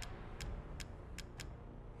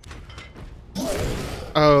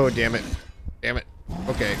 Oh, damn it.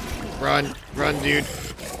 Okay. Run, dude.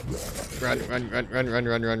 Run.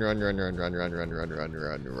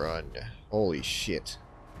 Holy shit.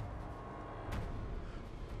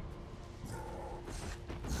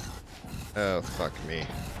 Oh, fuck me.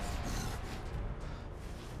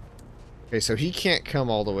 Okay, so he can't come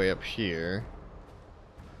all the way up here.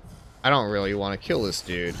 I don't really want to kill this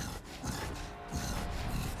dude.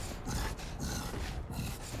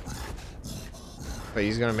 But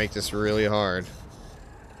he's gonna make this really hard.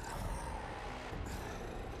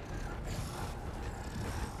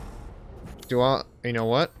 You know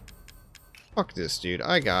what? Fuck this, dude.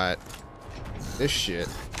 I got this shit.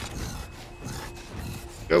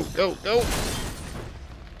 Go, go, go!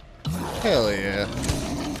 Hell yeah.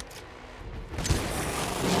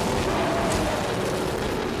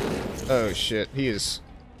 Oh shit, he is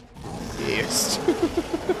pissed.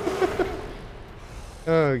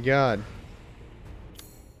 Oh god.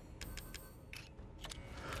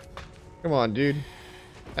 Come on, dude.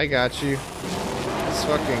 I got you. Let's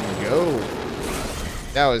fucking go.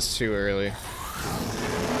 That was too early.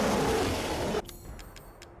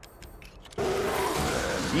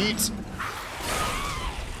 Eat.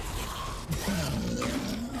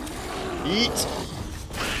 Eat.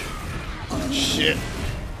 Shit.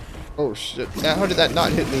 Oh shit. How did that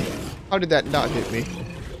not hit me? How did that not hit me?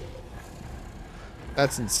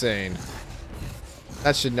 That's insane.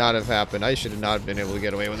 That should not have happened. I should have not been able to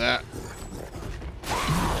get away with that.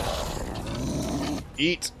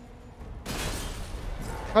 Eat.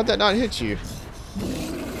 How'd that not hit you?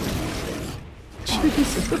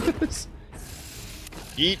 Jesus.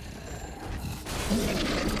 Eat.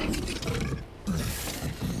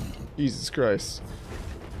 Jesus Christ.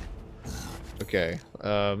 Okay.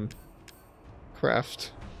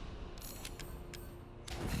 Craft.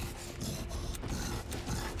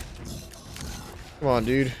 Come on,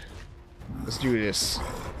 dude. Let's do this.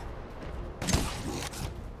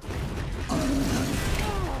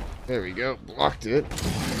 There we go. Blocked it.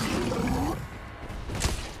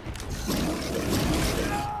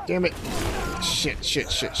 Damn it. Shit, shit,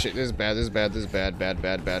 shit, shit. This is bad, this is bad, this is bad, bad,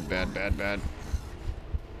 bad, bad, bad, bad, bad.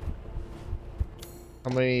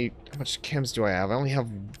 How much chems do I have? I only have...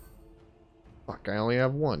 Fuck, I only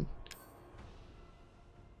have one.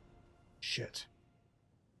 Shit.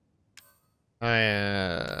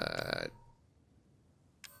 I,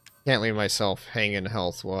 can't leave myself hanging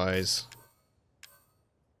health-wise.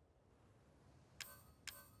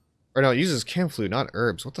 Or no, it uses chem fluid, not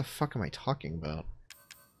herbs. What the fuck am I talking about?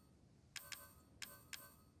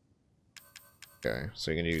 Okay,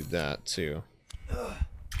 so you can do that too.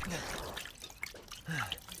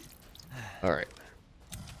 Alright.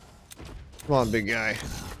 Come on, big guy.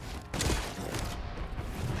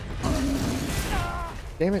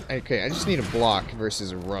 Damn it. Okay, I just need a block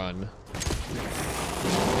versus a run.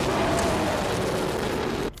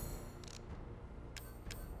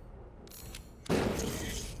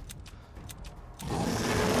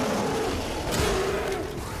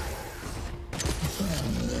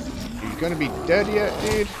 You gonna be dead yet,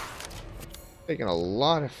 dude? Taking a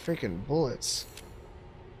lot of freaking bullets.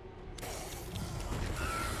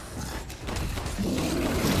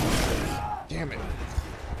 Damn it.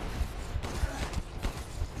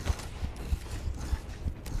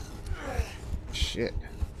 Shit.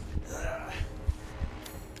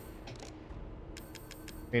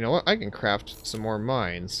 You know what? I can craft some more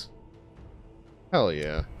mines. Hell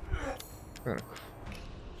yeah. I'm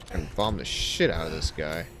gonna bomb the shit out of this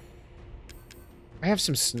guy. I have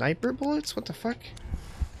some sniper bullets? What the fuck?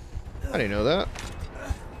 I didn't know that.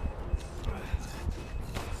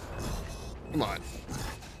 Come on.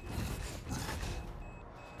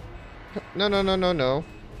 No, no, no, no, no.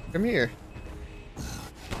 Come here.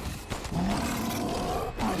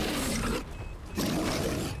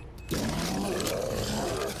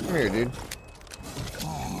 Come here, dude.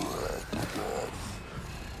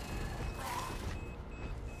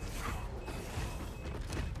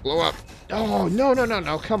 Blow up. Oh, no, no, no,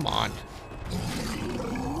 no. Come on.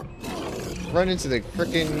 Run into the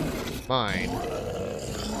frickin' mine.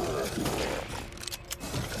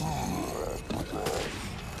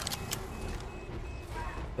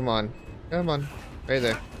 Come on. Come on. Right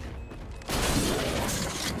there.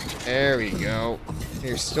 There we go.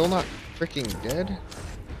 You're still not freaking dead?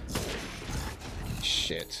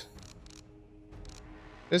 Shit.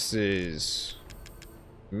 This is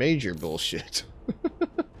major bullshit.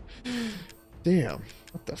 Damn.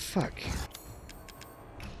 What the fuck?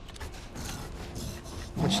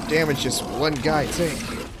 How much damage does one guy take?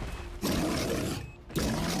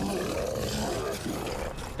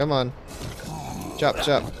 Come on. Chop,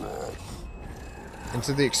 chop.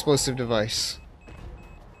 Into the explosive device.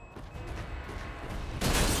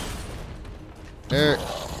 There.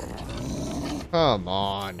 Come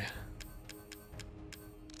on.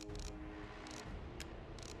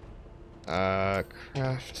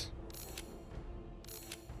 Craft.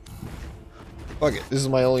 Fuck it, this is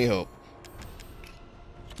my only hope.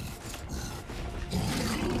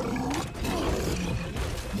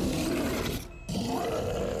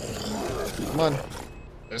 Come on.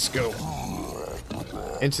 Let's go.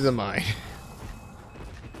 Into the mine.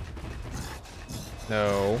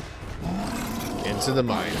 No. Into the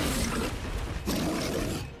mine.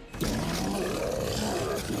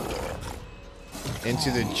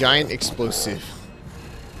 into the giant explosive.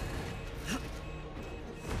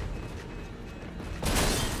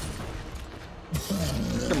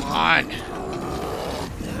 Come on.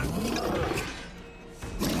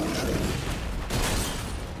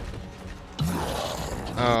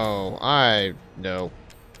 Oh, I know.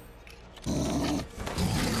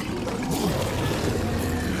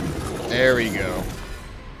 There we go.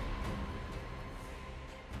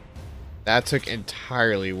 That took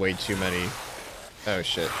entirely way too many. Oh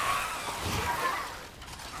shit.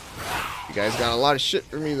 You guys got a lot of shit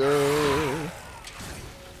for me though.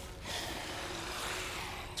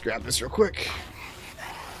 Let's grab this real quick.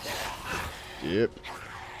 Yep.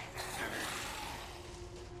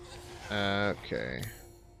 Okay.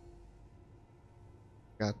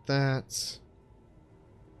 Got that.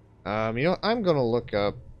 You know, I'm gonna look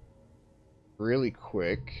up really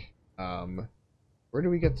quick. Where do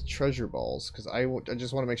we get the treasure balls? Because I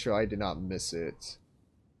just want to make sure I did not miss it.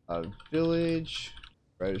 Village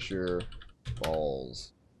treasure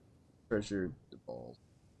balls. Treasure balls.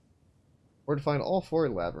 Where to find all 4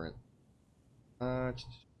 labyrinth.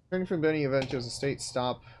 Turning from Benny Avento's estate,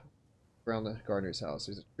 stop around the gardener's house.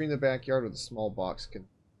 There's a tree in the backyard with a small box.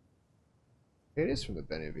 It is from the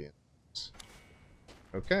Benny Avento's.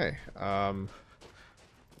 Okay. I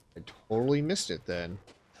totally missed it then.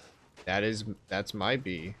 That's my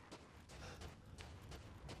B.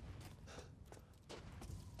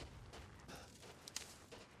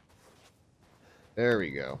 There we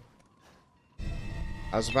go.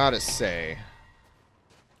 I was about to say,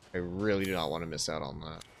 I really do not want to miss out on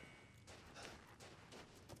that.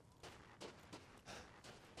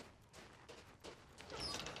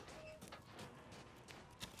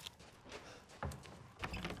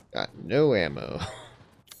 Got no ammo.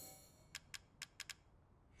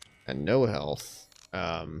 And no health.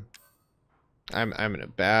 I'm in a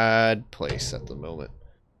bad place at the moment.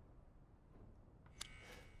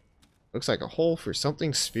 Looks like a hole for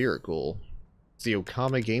something spherical. It's the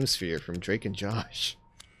Okama Game Sphere from Drake and Josh.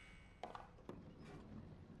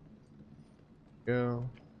 Go.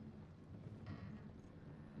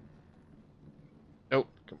 Nope,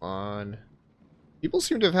 come on. People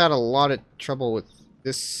seem to have had a lot of trouble with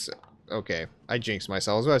this. Okay, I jinxed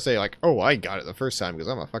myself. I was about to say, like, oh, I got it the first time because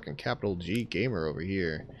I'm a fucking capital G gamer over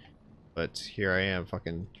here. But here I am,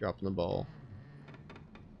 fucking dropping the ball.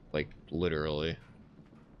 Like, literally.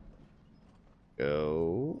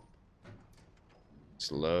 Go.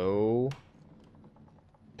 Slow.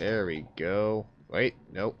 There we go. Wait,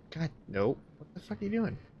 nope. God, nope. What the fuck are you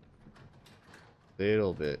doing?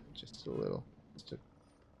 Little bit. Just a little.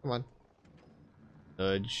 Come on.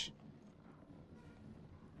 Nudge.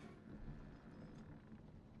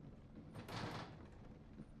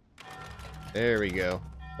 There we go.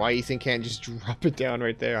 Why Ethan can't just drop it down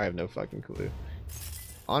right there, I have no fucking clue.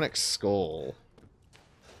 Onyx Skull.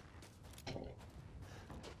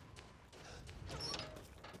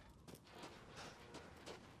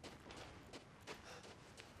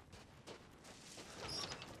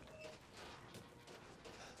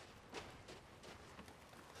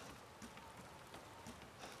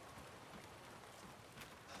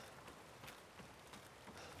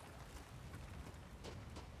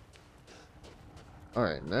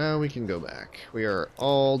 Alright, now we can go back. We are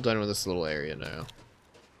all done with this little area now.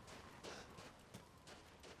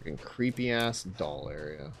 Freaking creepy ass doll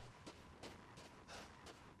area.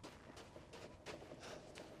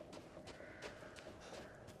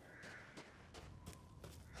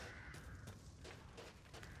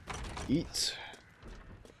 Eat.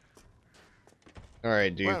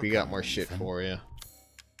 Alright, Duke, we got more shit for you.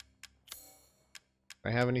 Do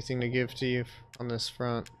I have anything to give to you on this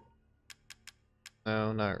front?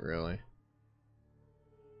 No, not really.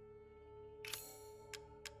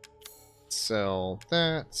 Sell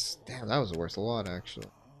that. Damn, that was worth a lot, actually.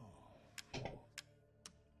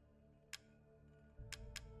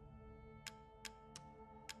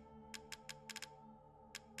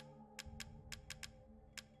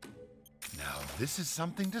 Now, this is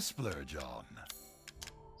something to splurge on.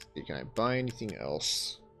 Can I buy anything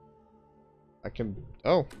else? I can...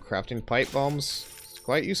 Oh, crafting pipe bombs. It's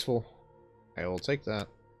quite useful. I will take that.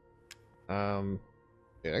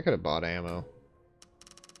 Dude, I could have bought ammo.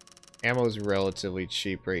 Ammo's relatively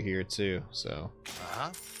cheap right here too, so.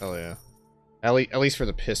 Hell yeah. At least for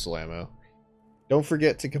the pistol ammo. Don't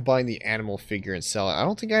forget to combine the animal figure and sell it. I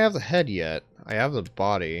don't think I have the head yet. I have the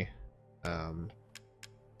body.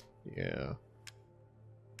 Yeah.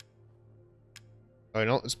 Oh,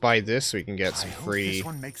 no, let's buy this so we can get some free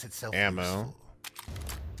ammo. Useful.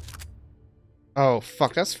 Oh,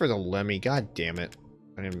 fuck, that's for the Lemmy. God damn it.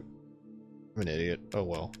 I'm an idiot. Oh,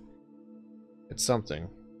 well. It's something.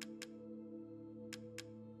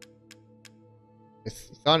 I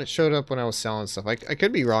thought it showed up when I was selling stuff. I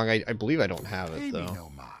could be wrong. I believe I don't have it, though. No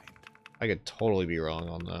mind. I could totally be wrong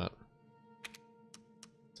on that.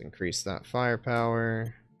 Let's increase that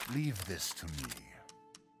firepower. Leave this to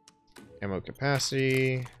me. Ammo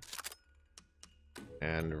capacity.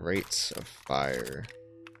 And rates of fire.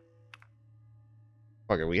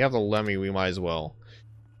 Fuck it, we have the Lemmy, we might as well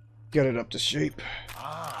get it up to shape.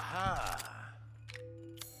 Aha!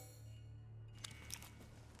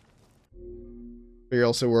 You're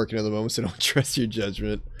also working at the moment, so don't trust your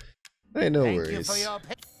judgment. Hey, no Thank worries. you for your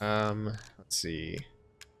Let's see.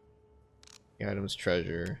 The items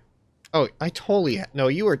treasure. Oh, I totally no.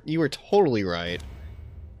 You were totally right.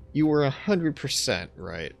 You were 100%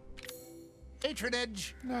 right.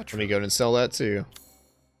 patronage. Let me go and sell that too.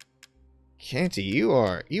 Canty, you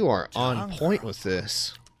are on point with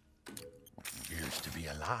this. Appears to be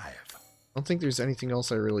alive. I don't think there's anything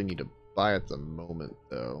else I really need to buy at the moment,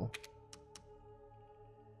 though.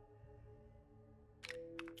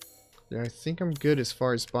 Yeah, I think I'm good as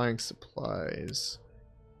far as buying supplies.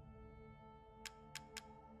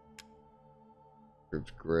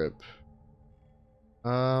 Curved grip.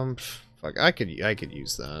 Fuck, I could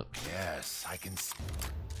use that. Yes, I can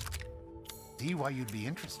see why you'd be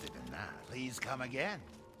interested in that. Please come again.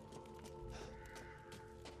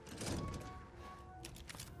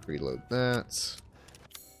 Reload that. Is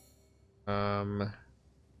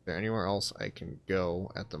there anywhere else I can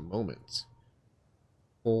go at the moment?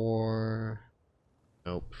 Or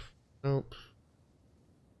nope.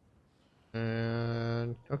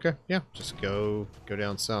 And okay, yeah, just go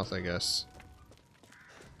down south, I guess.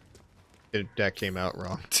 That came out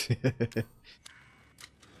wrong.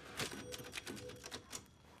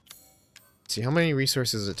 See, how many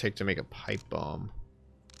resources does it take to make a pipe bomb?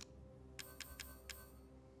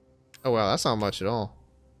 Oh wow, that's not much at all.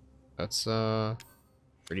 That's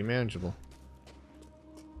pretty manageable.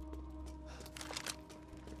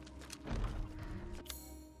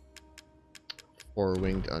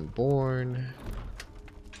 Four-winged unborn.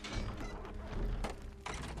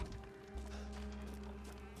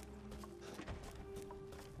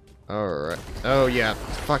 Alright. Oh yeah.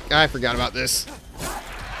 Fuck, I forgot about this.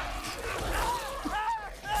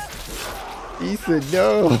 Ethan,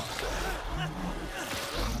 no!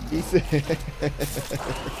 Ethan.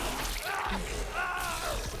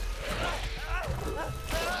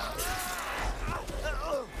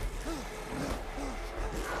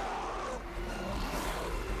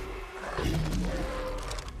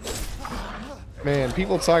 Man,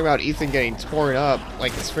 people talk about Ethan getting torn up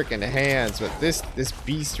like his freaking hands, but this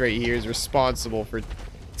beast right here is responsible for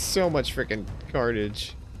so much freaking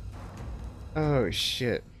carnage. Oh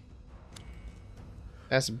shit.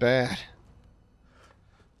 That's bad.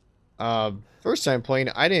 First time playing,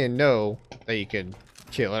 I didn't know that you could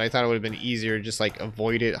kill it. I thought it would have been easier to just like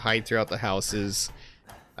avoid it, hide throughout the houses.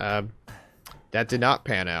 That did not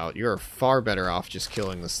pan out. You're far better off just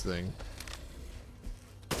killing this thing.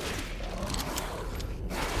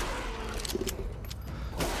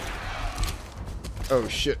 Oh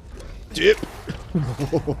shit. Dip!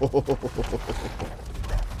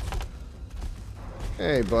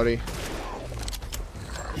 Hey, buddy.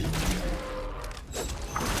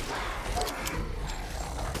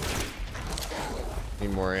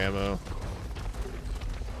 Need more ammo.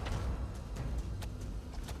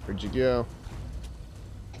 Where'd you go?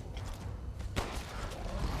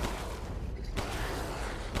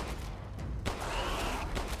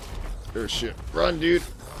 Oh shit. Run, dude.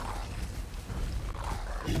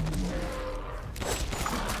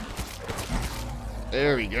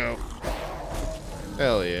 There we go.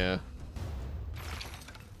 Hell yeah.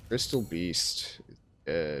 Crystal Beast is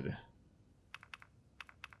dead.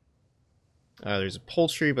 There's a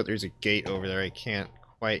poultry, but there's a gate over there I can't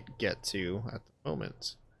quite get to at the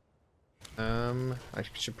moment. I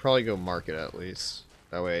should probably go market at least.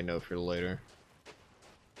 That way I know for later.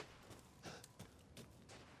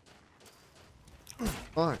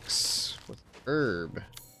 Box with herb.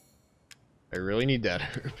 I really need that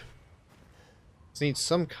herb. Just need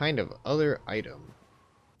some kind of other item.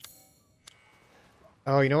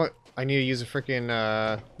 Oh, you know what? I need to use a freaking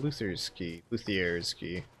Luthier's key.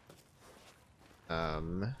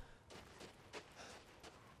 That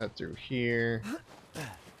through here.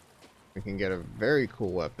 We can get a very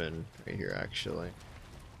cool weapon right here, actually.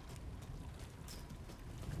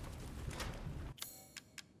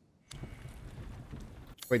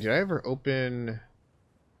 Wait, did I ever open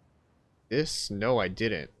this? No, I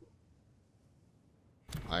didn't.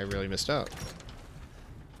 I really missed out.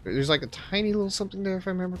 There's like a tiny little something there, if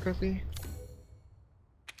I remember correctly.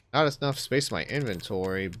 Not enough space in my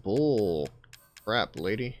inventory. Bull crap,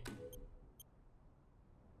 lady.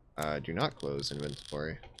 Do not close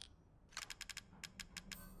inventory.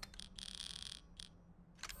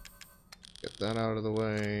 Get that out of the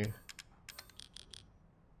way.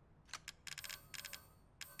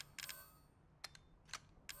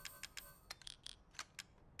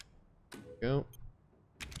 Go.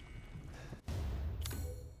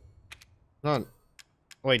 None.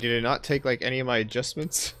 Wait, did it not take like any of my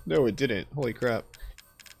adjustments? No, it didn't. Holy crap.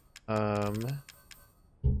 A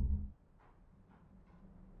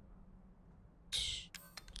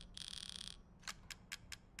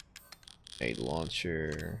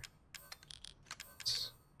launcher.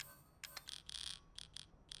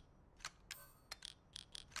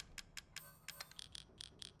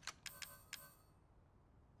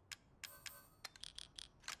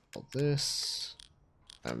 All this.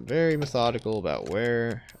 I'm very methodical about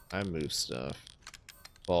where I move stuff.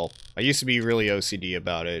 Well, I used to be really OCD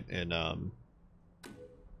about it, and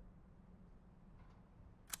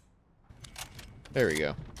there we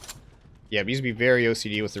go. Yeah, I used to be very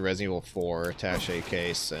OCD with the Resident Evil 4 attaché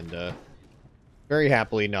case, and very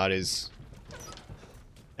happily not as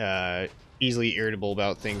easily irritable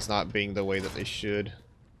about things not being the way that they should.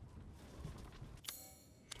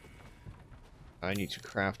 I need to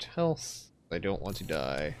craft health. I don't want to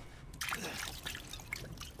die.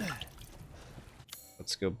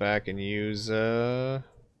 Let's go back and use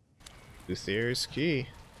Luthier's key.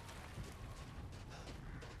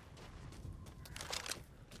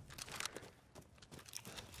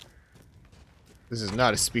 This is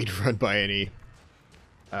not a speed run by any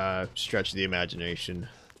stretch of the imagination.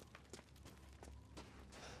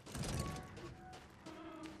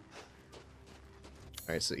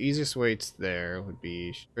 Alright, so the easiest way to there would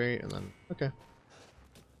be straight and then... Okay.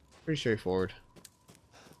 Pretty straightforward.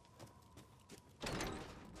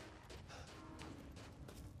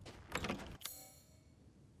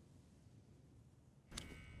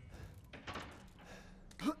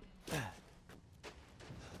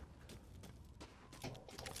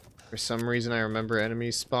 For some reason I remember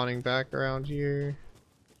enemies spawning back around here.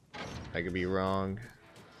 I could be wrong.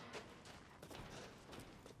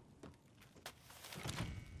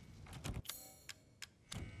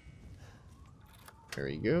 There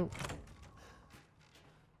we go.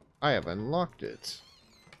 I have unlocked it.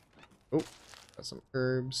 Oh, got some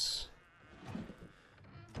herbs.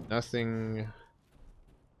 Nothing.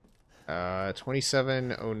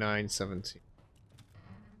 270917.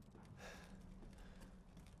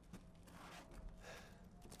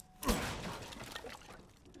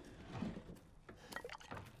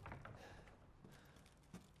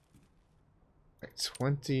 Right,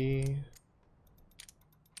 20.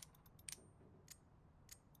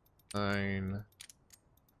 9,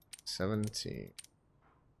 17.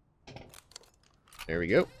 There we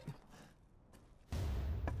go.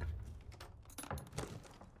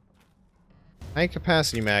 High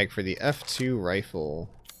capacity mag for the F2 rifle.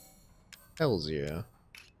 Hells yeah.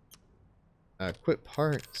 Equip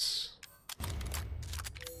parts.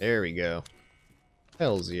 There we go.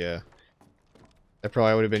 Hells yeah. That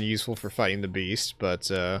probably would have been useful for fighting the beast, but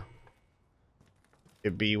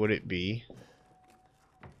it be what it be.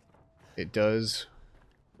 It does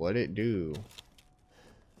what it do.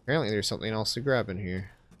 Apparently there's something else to grab in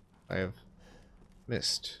here. I have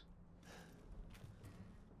missed.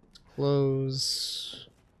 Let's close.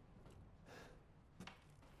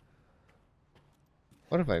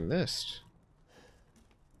 What have I missed?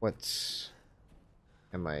 What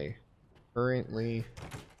am I currently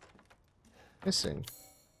missing?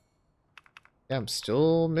 Yeah, I'm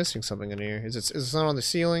still missing something in here. Is it not on the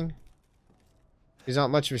ceiling? There's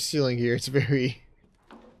not much of a ceiling here. It's very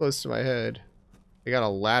close to my head. I got a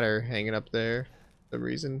ladder hanging up there for some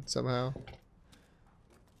reason, somehow.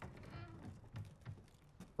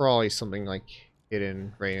 Probably something like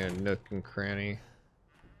hidden right in a nook and cranny.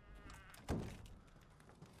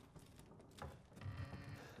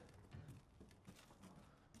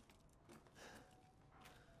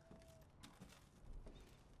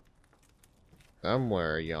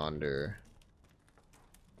 Somewhere yonder,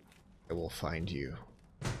 I will find you.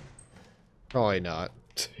 Probably not.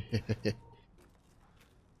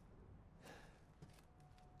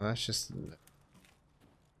 That's just...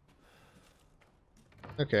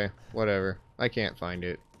 Okay, whatever. I can't find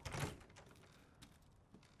it.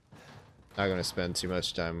 Not gonna spend too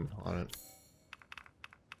much time on it.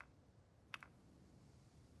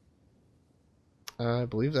 I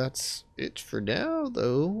believe that's it for now,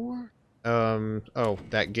 though. Oh,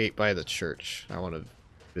 that gate by the church. I want to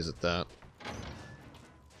visit that.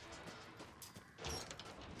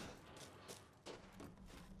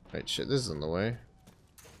 Right, shit, this is in the way.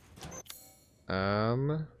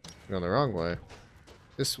 Going the wrong way.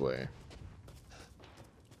 This way.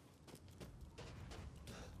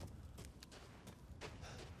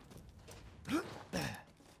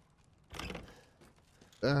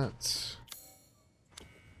 That's...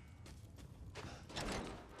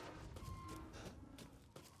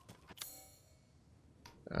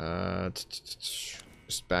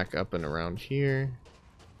 just back up and around here.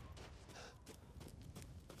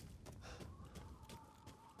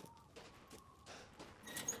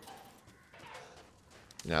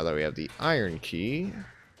 Now that we have the iron key,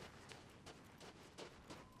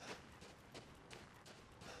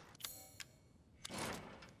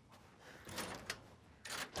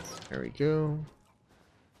 there we go.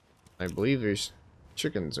 I believe there's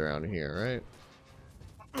chickens around here,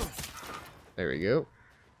 right? There we go.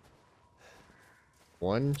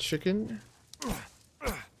 One chicken. Come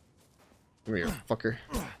here, fucker.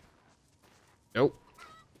 Nope.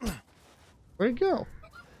 Where'd it go?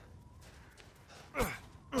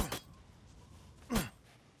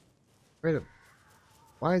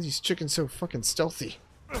 Why are these chickens so fucking stealthy?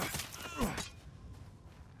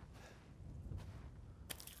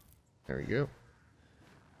 There we go.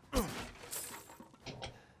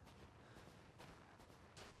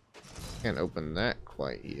 Can't open that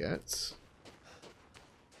quite yet.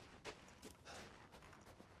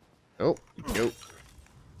 Oh, nope.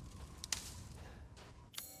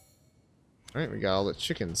 Alright, we got all the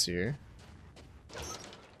chickens here.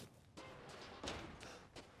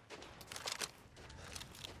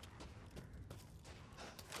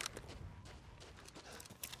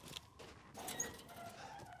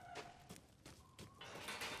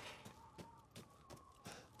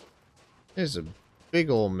 There's a big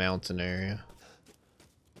old mountain area.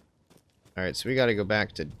 Alright, so we gotta go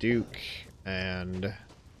back to Duke and...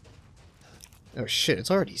 Oh shit, it's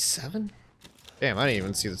already 7? Damn, I didn't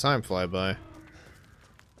even see the time fly by.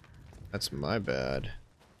 That's my bad.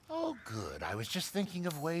 Oh, good. I was just thinking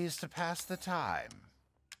of ways to pass the time.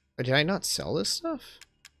 But did I not sell this stuff?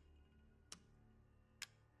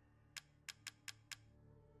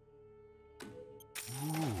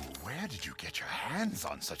 Ooh, where did you get your hands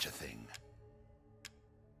on such a thing?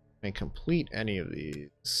 Can I complete any of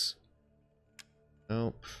these?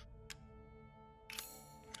 Nope.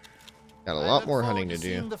 Got a lot more hunting to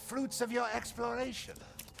do. The fruits of your exploration.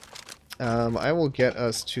 I will get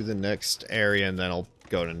us to the next area and then I'll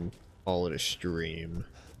go and call it a stream.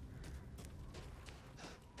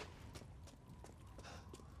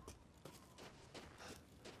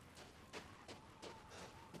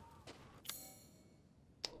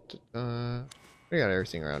 We got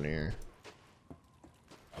everything around here.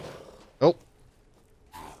 Oh.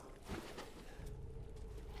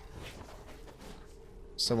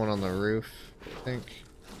 Someone on the roof, I think.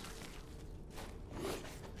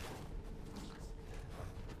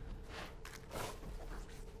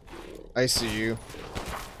 I see you,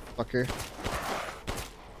 fucker.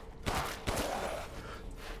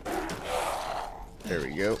 There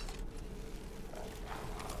we go.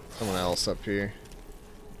 Someone else up here.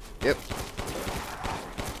 Yep.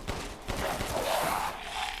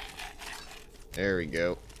 There we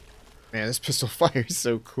go. Man, this pistol fires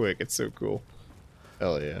so quick. It's so cool.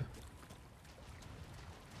 Hell yeah.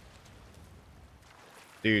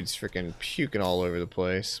 Dude's freaking puking all over the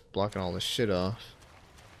place. Blocking all this shit off.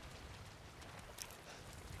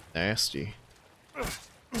 Nasty.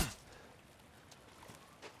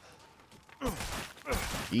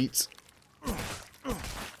 Eats.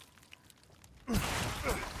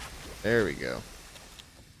 There we go.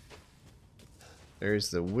 There's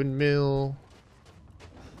the windmill.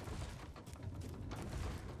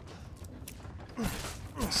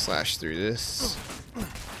 Slash through this.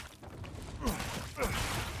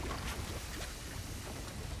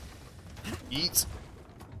 Eat.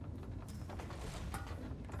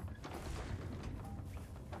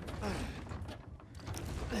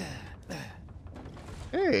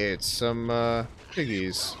 Hey, it's some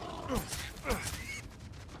piggies.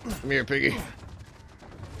 Come here, piggy.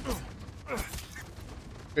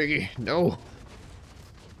 Piggy, no. Come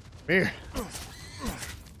here.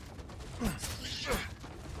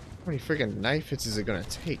 How many freaking knife hits is it gonna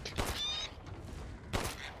take?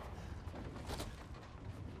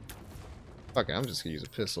 Fuck it, I'm just gonna use a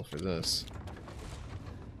pistol for this.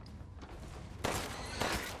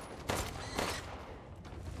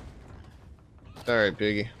 Alright,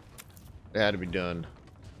 piggy. It had to be done.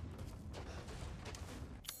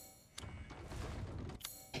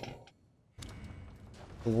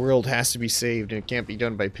 The world has to be saved, and it can't be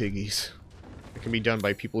done by piggies. It can be done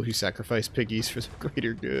by people who sacrifice piggies for the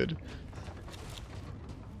greater good.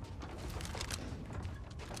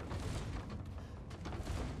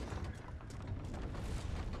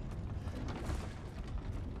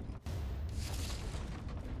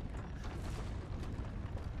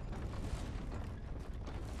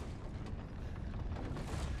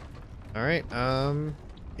 Alright,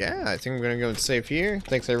 yeah, I think I'm gonna go and save here.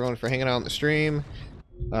 Thanks everyone for hanging out on the stream.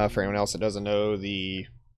 For anyone else that doesn't know the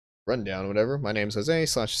rundown or whatever, my name's Jose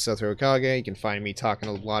 /Sethro-Okage. You can find me talking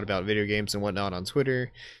a lot about video games and whatnot on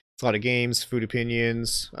Twitter. It's a lot of games, food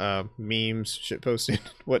opinions, memes, shit posted,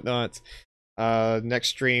 whatnot. Next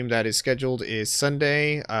stream that is scheduled is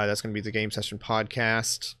Sunday. That's going to be the Game Session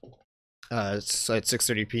podcast. It's at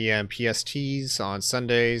 6:30 p.m. PSTs on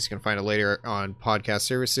Sundays. You can find it later on podcast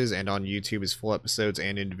services and on YouTube as full episodes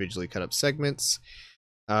and individually cut up segments.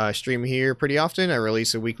 Stream here pretty often. I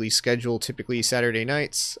release a weekly schedule, typically Saturday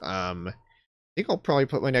nights. I think I'll probably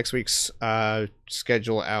put my next week's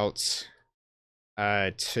schedule out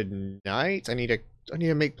tonight. I need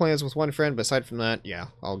to make plans with one friend, but aside from that, yeah,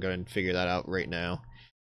 I'll go and figure that out right now.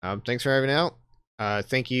 Thanks for having out.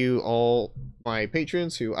 Thank you all my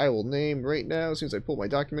patrons who I will name right now as soon as I pull my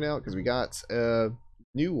document out, because we got a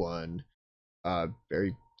new one,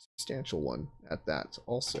 very substantial one at that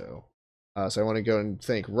also. So I want to go and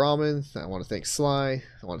thank Ramen, I want to thank Sly,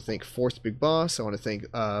 I want to thank Fourth Big Boss, I want to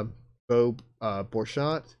thank Bo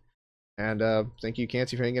Borchat, and thank you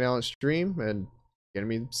Canty for hanging out on stream and getting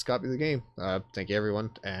me this copy of the game. Thank you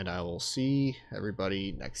everyone, and I will see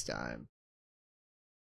everybody next time.